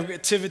filled with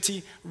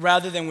negativity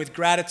rather than with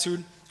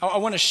gratitude. I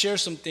want to share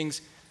some things,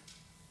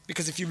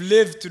 because if you've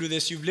lived through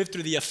this, you've lived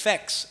through the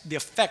effects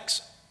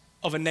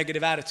of a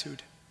negative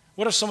attitude.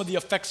 What are some of the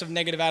effects of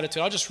negative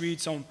attitude? I'll just read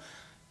some,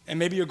 and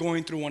maybe you're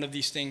going through one of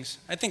these things.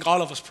 I think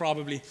all of us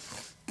probably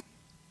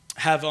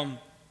have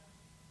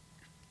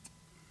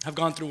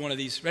gone through one of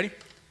these. Ready?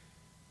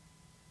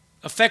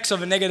 Effects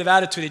of a negative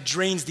attitude: it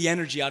drains the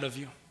energy out of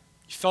you.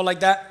 You felt like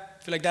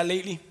that? Feel like that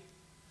lately?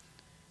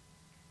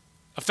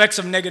 Effects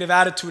of negative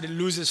attitude: it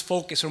loses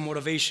focus or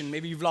motivation.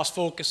 Maybe you've lost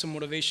focus or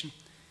motivation.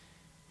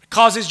 It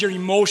causes your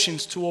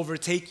emotions to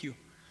overtake you,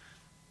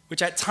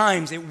 which at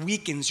times it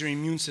weakens your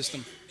immune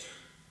system.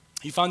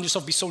 You found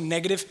yourself be so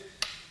negative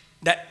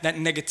that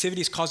negativity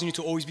is causing you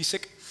to always be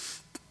sick.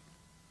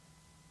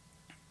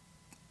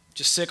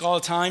 Just sick all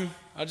the time.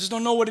 I just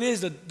don't know what it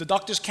is. The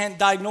doctors can't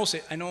diagnose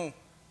it. I know.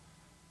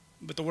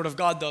 But the Word of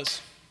God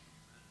does.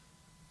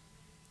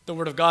 The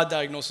Word of God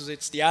diagnoses it.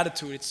 It's the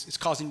attitude. It's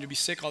causing you to be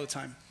sick all the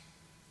time.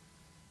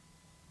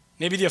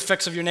 Maybe the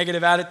effects of your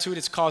negative attitude,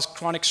 it's caused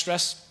chronic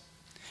stress.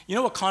 You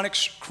know what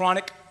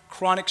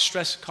chronic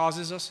stress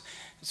causes us?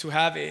 It's to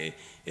have it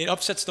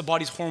upsets the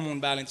body's hormone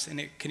balance, and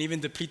it can even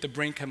deplete the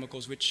brain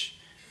chemicals, which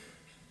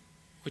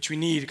we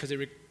need because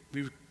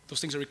those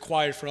things are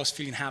required for us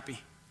feeling happy.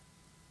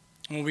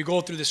 And when we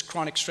go through this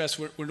chronic stress,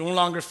 we no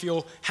longer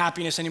feel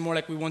happiness anymore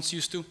like we once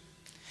used to.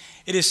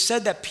 It is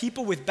said that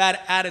people with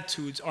bad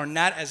attitudes are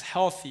not as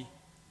healthy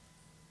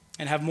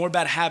and have more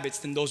bad habits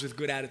than those with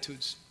good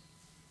attitudes.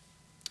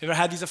 Ever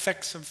had these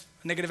effects of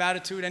negative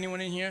attitude?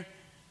 Anyone in here?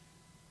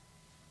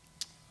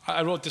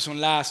 I wrote this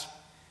one last.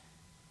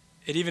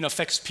 It even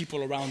affects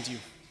people around you.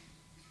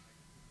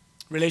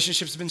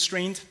 Relationships have been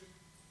strained.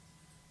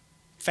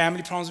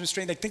 Family problems have been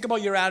strained. Like, think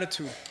about your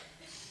attitude.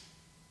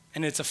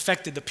 And it's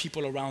affected the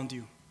people around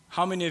you.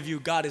 How many of you,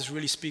 God is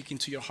really speaking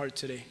to your heart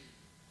today?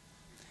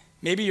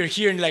 Maybe you're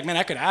here and you're like, man,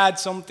 I could add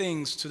some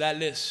things to that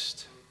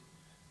list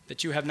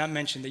that you have not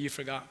mentioned, that you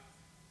forgot.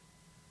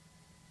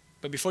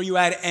 But before you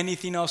add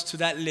anything else to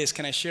that list,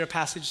 can I share a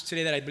passage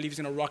today that I believe is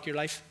going to rock your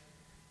life?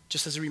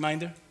 Just as a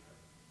reminder,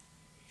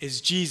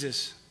 is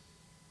Jesus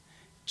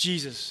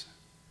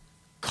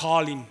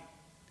calling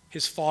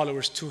his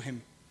followers to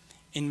him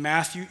in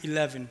Matthew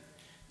 11,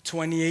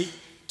 28,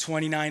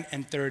 29,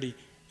 and 30.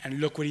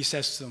 And look what he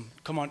says to them.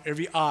 Come on,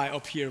 every eye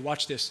up here,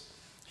 watch this.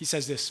 He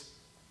says this.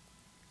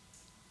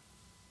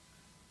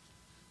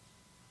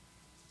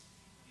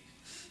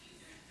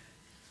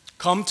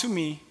 Come to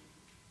me,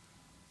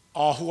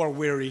 all who are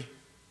weary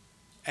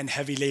and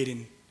heavy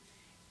laden,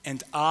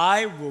 and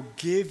I will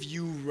give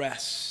you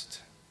rest.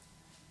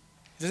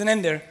 It doesn't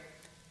end there.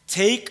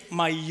 Take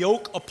my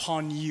yoke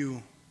upon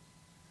you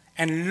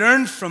and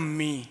learn from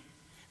me,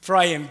 for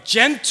I am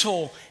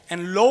gentle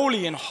and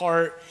lowly in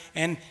heart,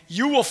 and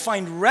you will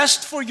find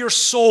rest for your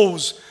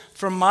souls,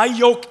 for my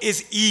yoke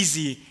is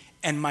easy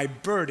and my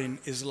burden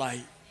is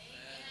light.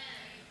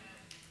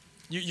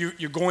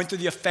 You're going through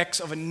the effects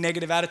of a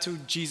negative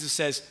attitude. Jesus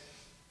says,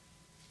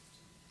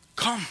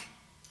 come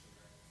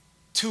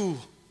to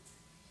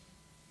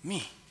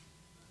me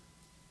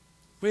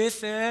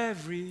with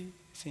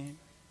everything.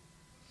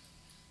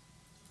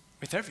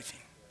 With everything.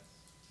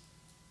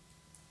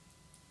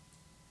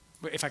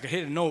 But if I could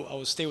hit a note, I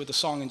would stay with the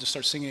song and just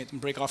start singing it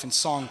and break off in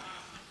song.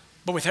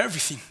 But with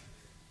everything.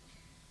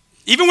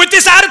 Even with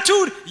this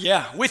attitude,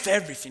 yeah, with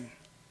everything.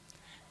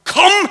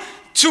 Come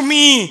to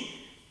me.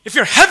 If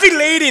you're heavy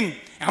laden,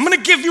 I'm going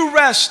to give you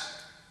rest.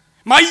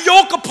 My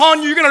yoke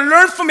upon you, you're going to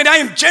learn from it. I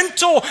am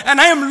gentle and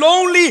I am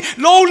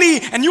lowly,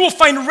 and you will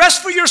find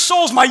rest for your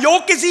souls. My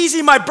yoke is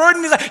easy, my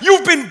burden is light.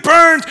 You've been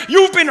burned,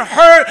 you've been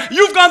hurt,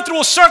 you've gone through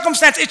a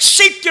circumstance. It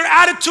shaped your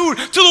attitude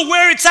to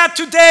where it's at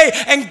today.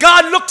 And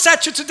God looks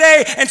at you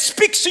today and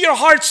speaks to your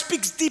heart,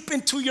 speaks deep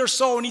into your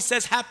soul. And he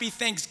says, happy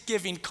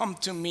Thanksgiving, come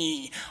to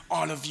me,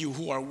 all of you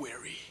who are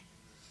weary.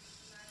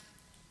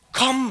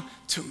 Come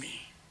to me.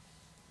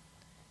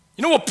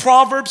 You know what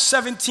Proverbs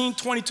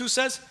 17:22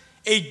 says?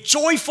 A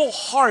joyful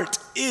heart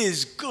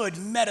is good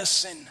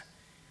medicine,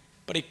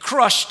 but a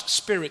crushed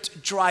spirit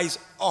dries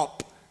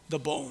up the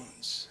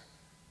bones.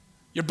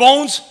 Your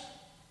bones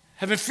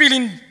have been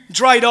feeling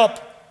dried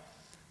up.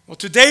 Well,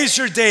 today's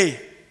your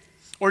day,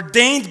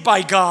 ordained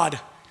by God,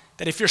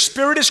 that if your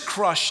spirit is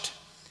crushed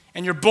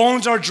and your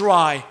bones are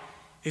dry,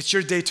 it's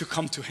your day to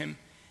come to him.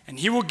 And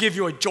he will give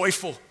you a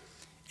joyful,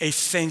 a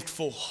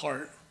thankful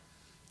heart.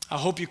 I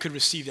hope you could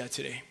receive that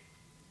today.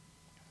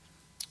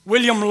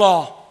 William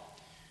Law.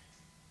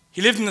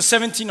 He lived in the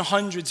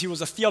 1700s. He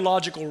was a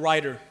theological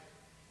writer.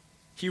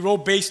 He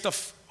wrote based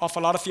off a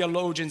lot of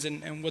theologians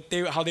and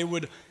how they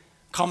would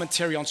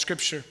commentary on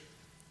Scripture.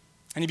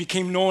 And he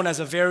became known as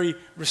a very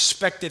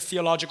respected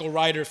theological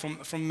writer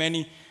from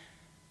many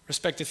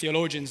respected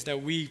theologians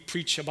that we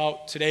preach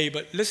about today.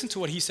 But listen to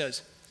what he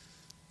says.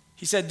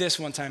 He said this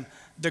one time: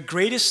 the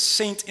greatest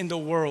saint in the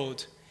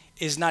world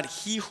is not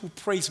he who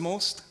prays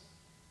most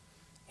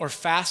or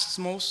fasts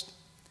most.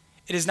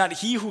 It is not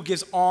he who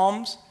gives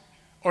alms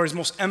or is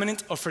most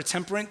eminent for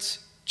temperance,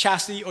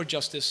 chastity, or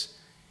justice.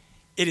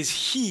 It is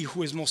he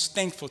who is most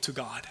thankful to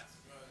God.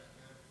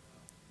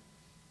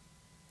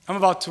 I'm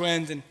about to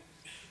end, and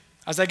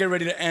as I get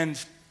ready to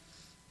end,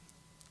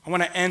 I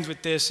want to end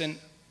with this, and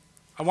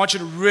I want you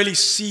to really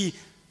see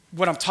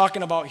what I'm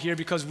talking about here,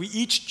 because we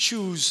each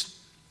choose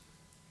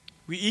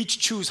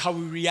how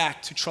we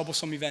react to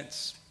troublesome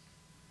events.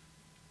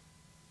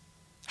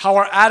 How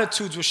our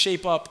attitudes will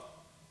shape up.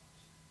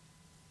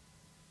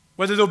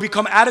 Whether they'll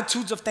become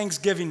attitudes of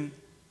thanksgiving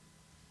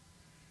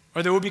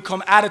or they will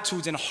become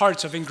attitudes and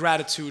hearts of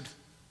ingratitude.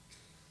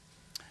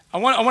 I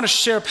want to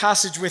share a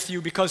passage with you,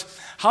 because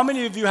how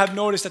many of you have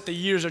noticed that the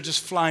years are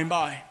just flying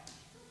by?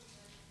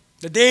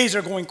 The days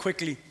are going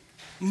quickly.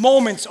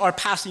 Moments are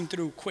passing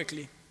through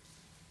quickly.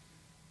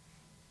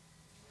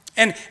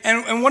 And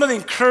one of the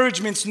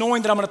encouragements,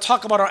 knowing that I'm going to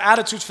talk about our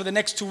attitudes for the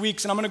next 2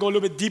 weeks, and I'm going to go a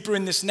little bit deeper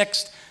in this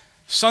next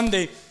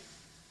Sunday,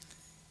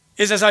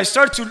 is as I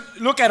start to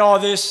look at all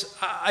this,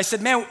 I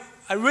said, man,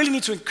 I really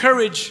need to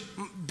encourage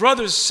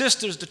brothers,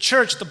 sisters, the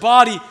church, the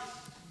body,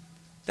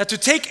 that to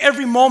take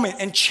every moment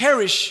and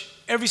cherish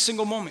every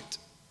single moment.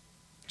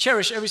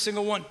 Cherish every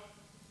single one.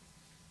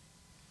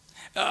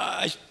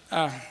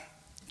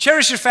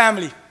 Cherish your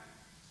family.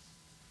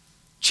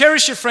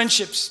 Cherish your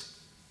friendships.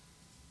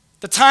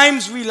 The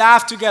times we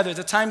laugh together,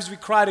 the times we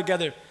cry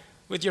together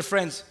with your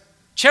friends.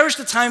 Cherish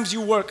the times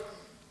you work.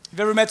 Have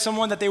you ever met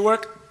someone that they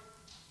work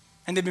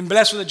and they've been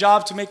blessed with a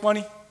job to make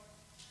money?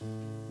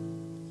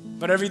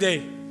 But every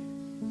day,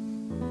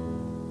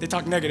 they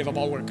talk negative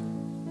about work.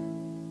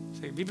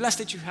 Say, be blessed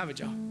that you have a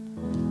job.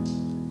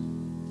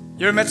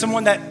 You ever met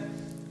someone that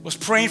was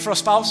praying for a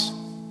spouse?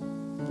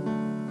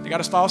 They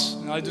got a spouse,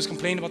 and all they do is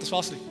complain about the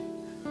spouse. You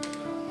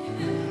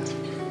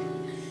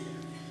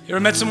ever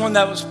met someone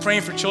that was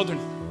praying for children?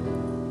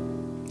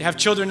 They have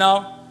children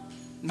now.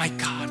 My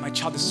God, my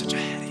child is such a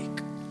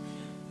headache.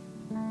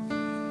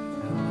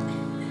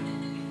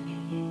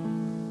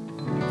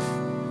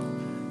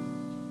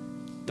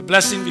 The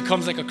blessing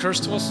becomes like a curse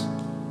to us.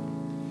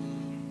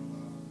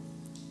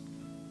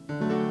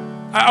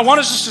 I want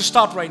us just to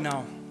stop right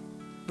now.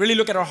 Really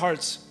look at our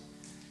hearts.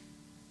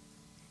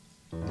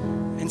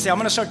 And say, I'm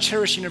going to start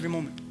cherishing every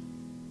moment.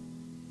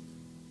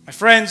 My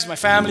friends, my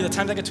family, the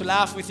times I get to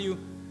laugh with you,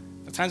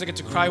 the times I get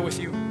to cry with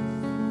you.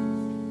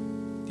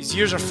 These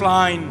years are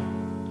flying.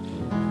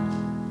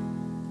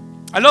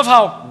 I love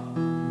how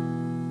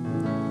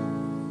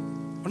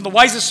one of the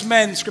wisest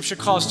men Scripture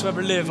calls to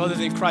ever live other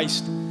than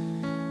Christ.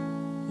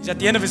 He's at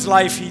the end of his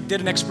life, he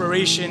did an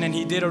exploration and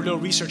he did a little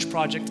research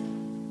project.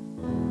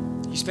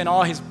 He spent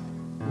all his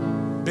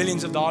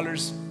billions of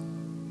dollars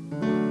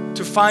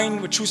to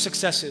find what true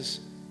success is,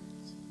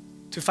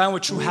 to find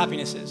what true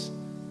happiness is.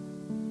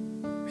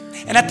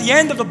 And at the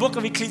end of the book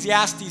of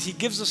Ecclesiastes, he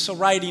gives us a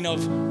writing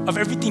of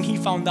everything he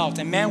found out.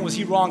 And man, was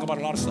he wrong about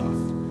a lot of stuff.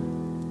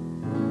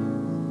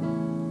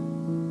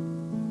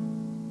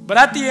 But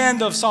at the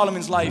end of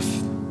Solomon's life,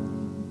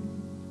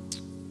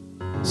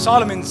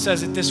 Solomon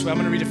says it this way. I'm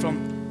going to read it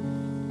from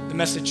the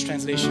Message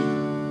translation.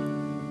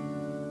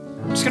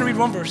 I'm just going to read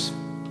one verse.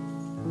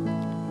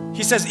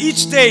 He says,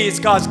 each day is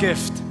God's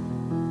gift.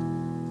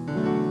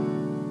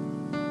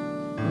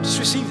 Just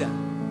receive that.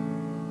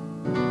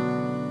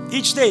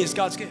 Each day is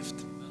God's gift.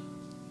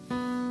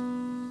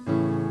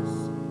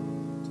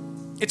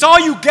 It's all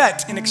you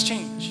get in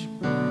exchange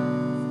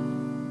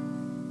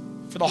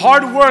for the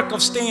hard work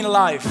of staying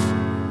alive.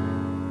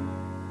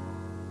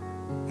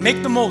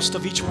 Make the most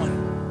of each one.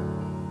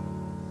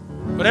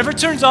 Whatever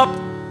turns up,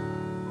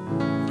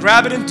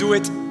 grab it and do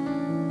it,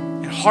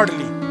 and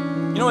heartily.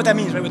 You know what that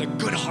means, right? With a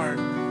good heart,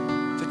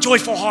 a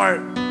joyful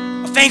heart,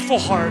 a thankful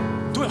heart.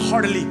 Do it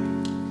heartily,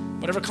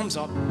 whatever comes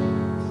up.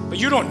 But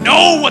you don't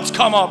know what's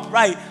come up,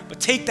 right? But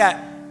take that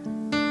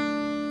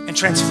and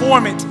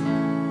transform it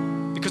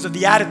because of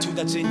the attitude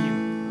that's in you.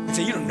 And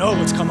say, you don't know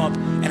what's come up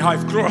and how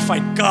I've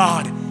glorified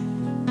God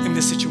in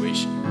this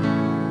situation.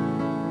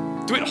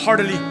 Do it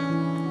heartily.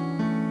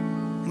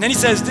 And then he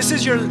says, this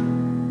is your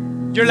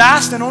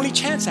last and only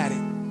chance at it.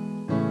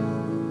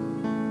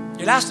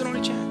 Your last and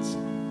only chance.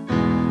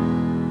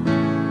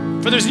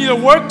 For there's neither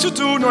work to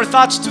do nor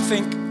thoughts to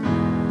think.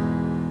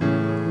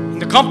 In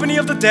the company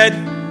of the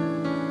dead,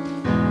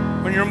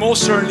 when you're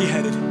most certainly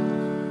headed.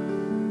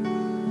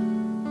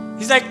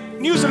 He's like,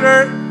 news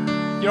alert,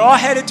 you're all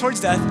headed towards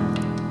death.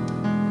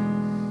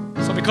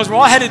 So because we're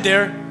all headed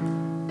there,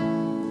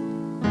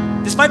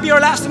 this might be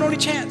our last and only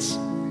chance.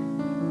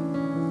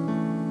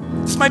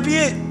 This might be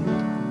it.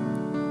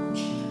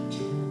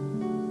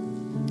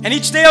 And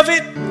each day of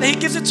it, that he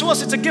gives it to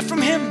us, it's a gift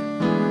from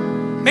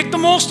him. Make the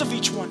most of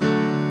each one.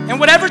 And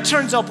whatever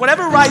turns up,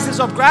 whatever rises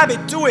up, grab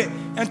it, do it.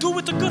 And do it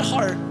with a good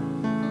heart.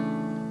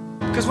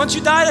 Because once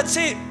you die, that's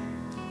it.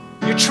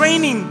 Your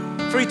training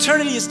for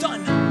eternity is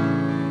done.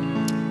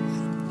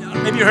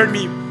 Maybe you heard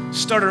me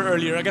stutter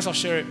earlier. I guess I'll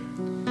share it.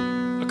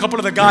 A couple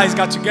of the guys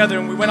got together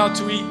and we went out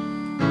to eat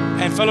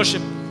and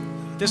fellowship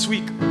this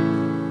week.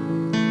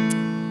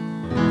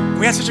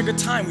 We had such a good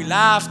time. We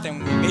laughed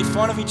and we made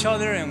fun of each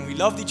other and we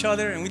loved each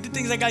other and we did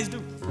things that guys do.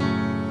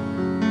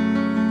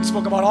 We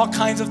spoke about all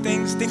kinds of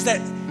things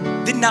that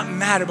did not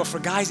matter, but for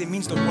guys it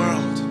means the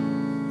world.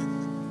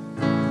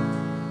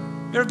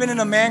 You ever been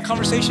in a man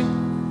conversation?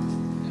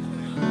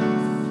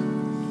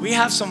 We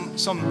have some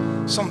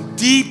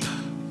deep,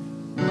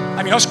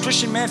 us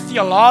Christian men,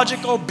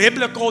 theological,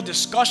 biblical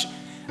discussion,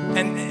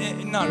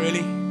 and not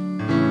really.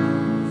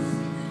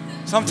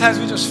 Sometimes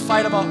we just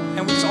fight about,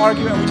 and we just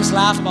argue, and we just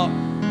laugh about,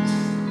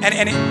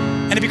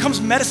 and it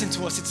becomes medicine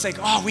to us. It's like,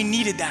 oh, we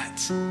needed that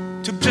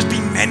to just be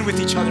men with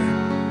each other,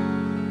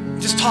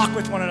 just talk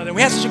with one another.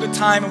 We had such a good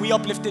time, and we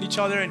uplifted each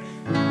other,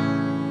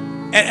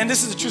 and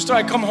this is a true story.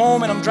 I come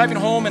home, and I'm driving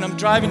home, and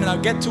I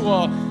get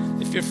to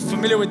if you're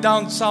familiar with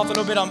down south a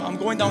little bit, I'm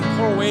going down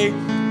Coral Way,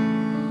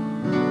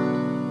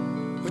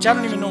 which I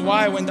don't even know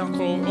why I went down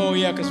Coral. Oh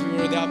yeah, because we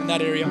were in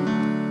that area.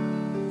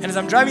 And as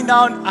I'm driving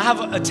down, I have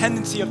a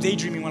tendency of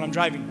daydreaming when I'm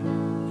driving.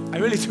 I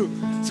really do.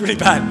 It's really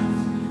bad.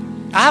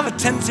 I have a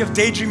tendency of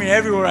daydreaming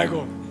everywhere I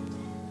go.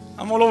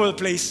 I'm all over the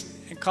place.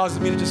 It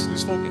causes me to just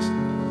lose focus.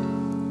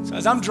 So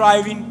as I'm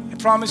driving, I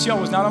promise you I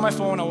was not on my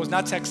phone. I was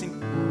not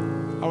texting.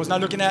 I was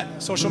not looking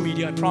at social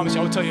media. I promise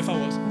you, I will tell you if I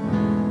was.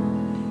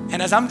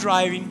 And as I'm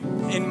driving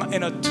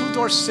in a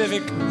two-door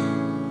Civic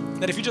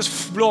that if you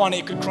just blow on it,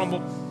 it could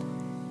crumble.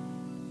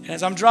 And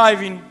as I'm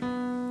driving,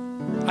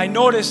 I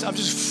notice I'm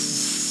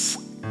just,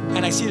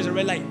 and I see there's a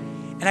red light.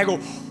 And I go,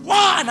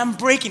 wow, and I'm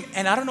braking.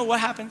 And I don't know what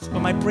happens, but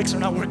my brakes are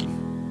not working.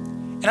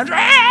 And I'm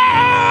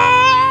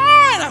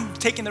driving, and I'm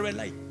taking the red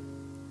light.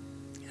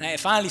 And I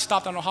finally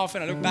stopped, I don't know how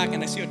often. I look back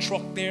and I see a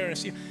truck there.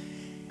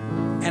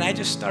 And I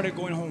just started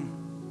going home.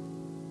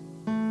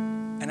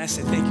 And I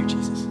said, thank you,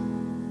 Jesus.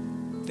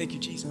 Thank you,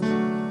 Jesus.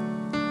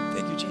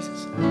 Thank you,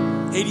 Jesus.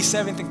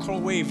 87th and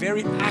Coral Way,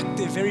 very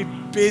active, very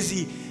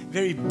busy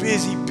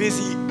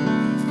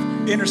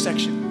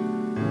intersection.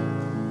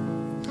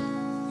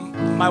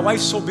 My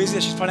wife's so busy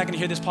that she's probably not going to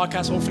hear this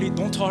podcast, hopefully.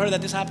 Don't tell her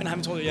that this happened. I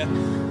haven't told her yet.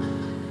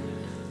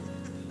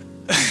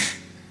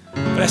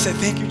 But I said,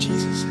 thank you,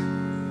 Jesus.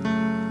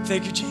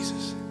 Thank you,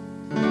 Jesus.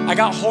 I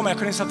got home and I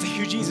couldn't stop. Thank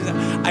you, Jesus.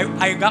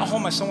 I got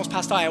home, my son was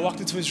passed out. I walked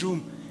into his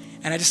room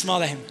and I just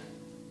smiled at him.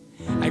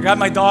 I grabbed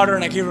my daughter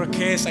and I gave her a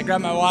kiss. I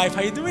grabbed my wife.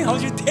 How you doing?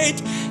 How's your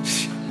date?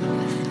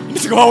 You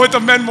need to go out with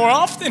the men more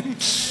often.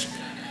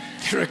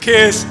 Give her a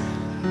kiss.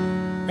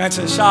 Went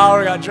to the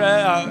shower, got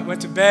dressed,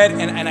 went to bed,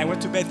 and I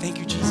went to bed. Thank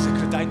you, Jesus. I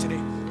could have died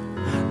today.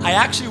 I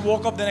actually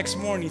woke up the next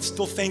morning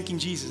still thanking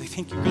Jesus. I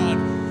thank you, God,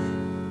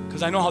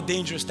 because I know how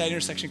dangerous that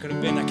intersection could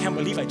have been. I can't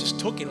believe I just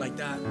took it like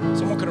that.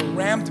 Someone could have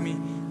rammed me.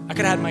 I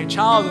could have had my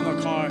child in the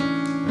car.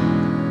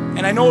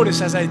 And I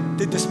noticed as I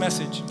did this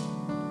message,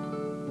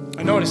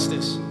 I noticed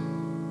this.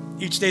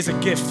 Each day is a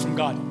gift from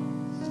God.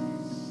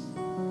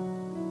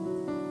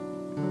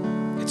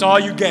 It's all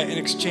you get in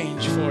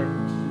exchange for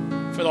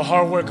the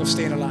hard work of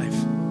staying alive.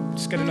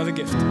 Just get another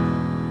gift.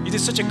 You did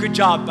such a good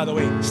job, by the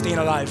way, staying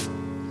alive.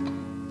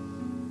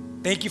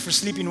 Thank you for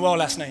sleeping well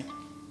last night.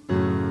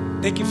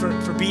 Thank you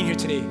for being here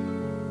today.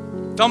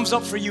 Thumbs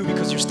up for you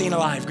because you're staying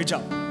alive. Good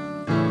job.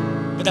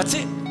 But that's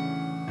it.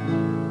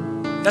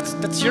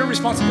 That's your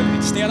responsibility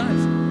to stay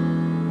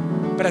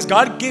alive. But as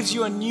God gives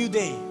you a new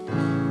day,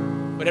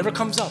 whatever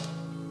comes up,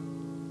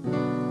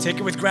 take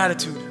it with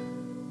gratitude.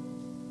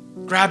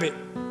 Grab it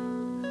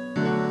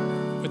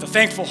with a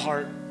thankful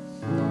heart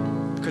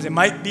because it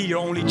might be your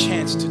only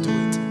chance to do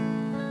it.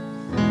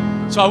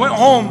 So I went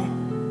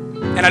home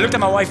and I looked at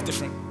my wife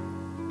different.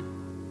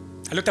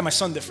 I looked at my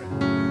son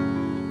different.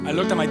 I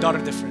looked at my daughter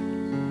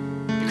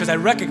different because I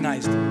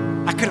recognized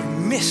I could have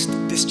missed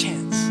this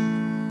chance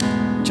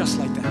just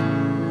like that.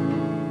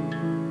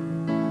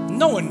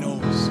 No one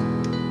knows.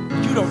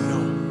 You don't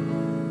know.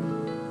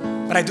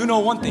 But I do know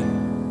one thing.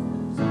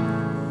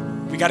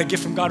 We got a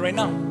gift from God right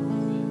now.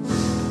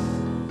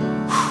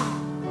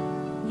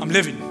 I'm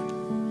living.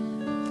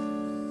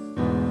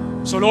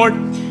 So Lord,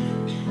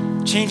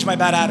 change my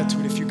bad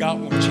attitude. If you got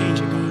one, change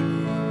it, God.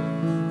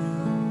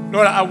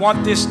 Lord, I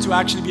want this to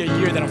actually be a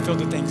year that I'm filled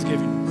with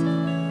thanksgiving.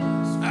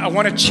 I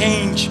want to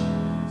change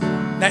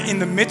that in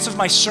the midst of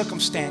my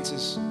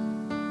circumstances,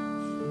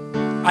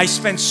 I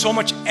spend so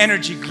much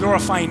energy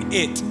glorifying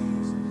it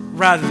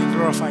rather than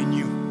glorifying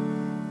you.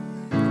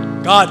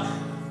 God,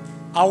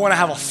 I want to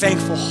have a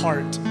thankful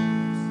heart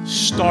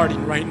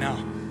starting right now.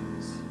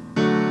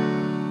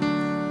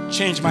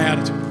 Change my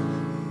attitude.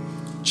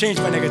 Change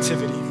my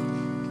negativity.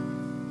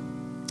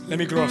 Let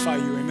me glorify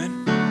you,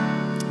 amen?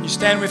 Can you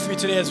stand with me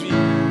today as we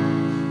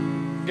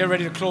get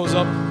ready to close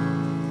up?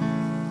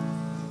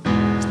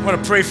 I want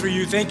to pray for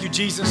you. Thank you,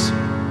 Jesus.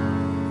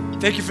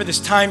 Thank you for this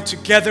time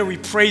together. We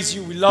praise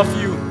you. We love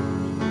you.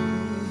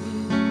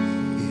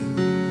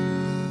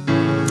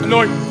 And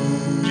Lord,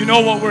 you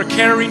know what we're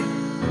carrying.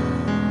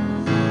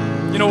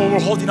 You know what we're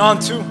holding on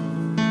to.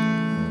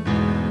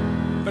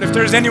 But if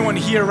there's anyone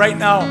here right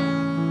now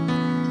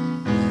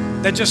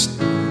that just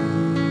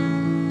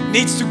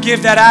needs to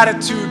give that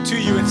attitude to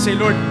you and say,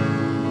 Lord,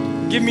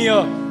 give me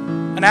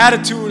an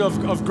attitude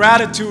of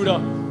gratitude, a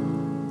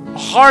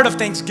heart of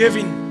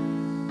thanksgiving.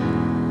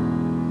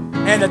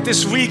 And that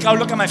this week I'll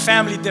look at my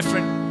family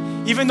different,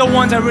 even the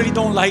ones I really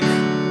don't like.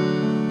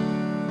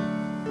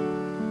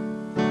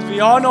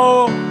 We all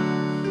know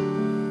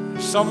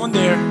there's someone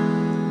there.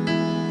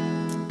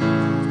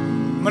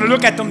 I'm going to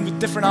look at them with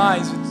different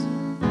eyes,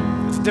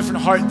 with a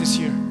different heart this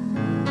year.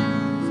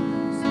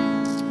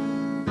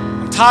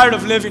 I'm tired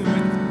of living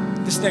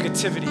with this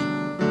negativity.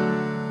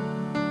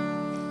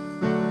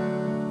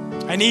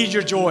 I need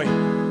your joy.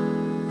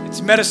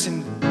 It's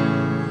medicine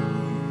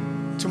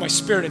to my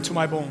spirit and to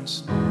my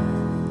bones,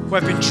 who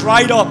have been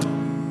dried up,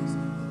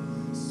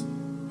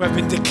 who have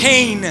been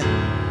decaying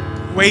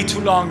way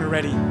too long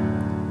already.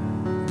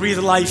 Breathe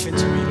life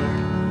into me,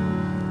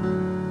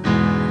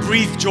 Lord.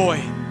 Breathe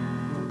joy.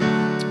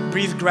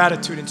 Breathe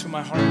gratitude into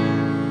my heart.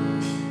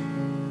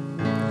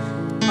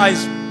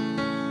 Guys,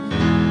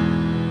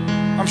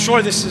 I'm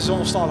sure this is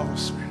almost all of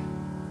us.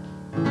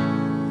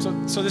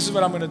 So this is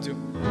what I'm going to do.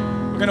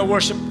 We're going to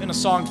worship in a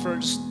song for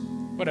just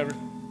whatever,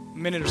 a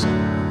minute or so.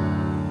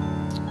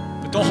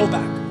 But don't hold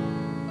back.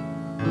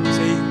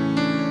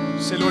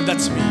 Say, Lord,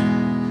 that's me.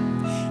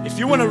 If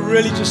you want to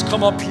really just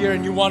come up here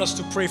and you want us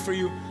to pray for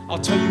you, I'll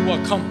tell you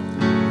what, come.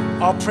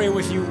 I'll pray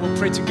with you. We'll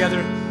pray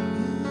together.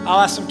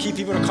 I'll ask some key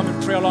people to come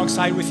and pray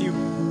alongside with you.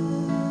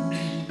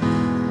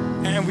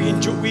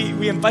 man,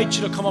 we invite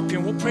you to come up here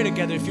and we'll pray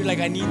together. If you're like,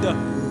 I need the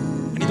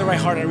right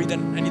heart, I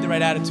need the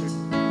right attitude.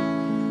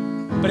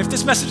 But if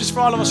this message is for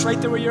all of us right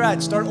there where you're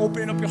at, start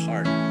opening up your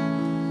heart.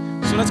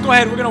 So let's go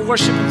ahead. We're going to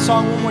worship in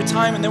song one more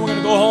time, and then we're going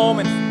to go home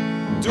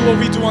and do what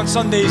we do on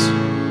Sundays.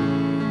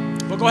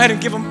 But go ahead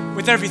and give them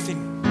with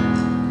everything.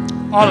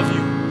 All of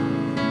you.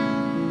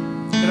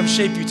 Let them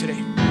shape you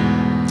today.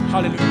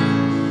 Hallelujah.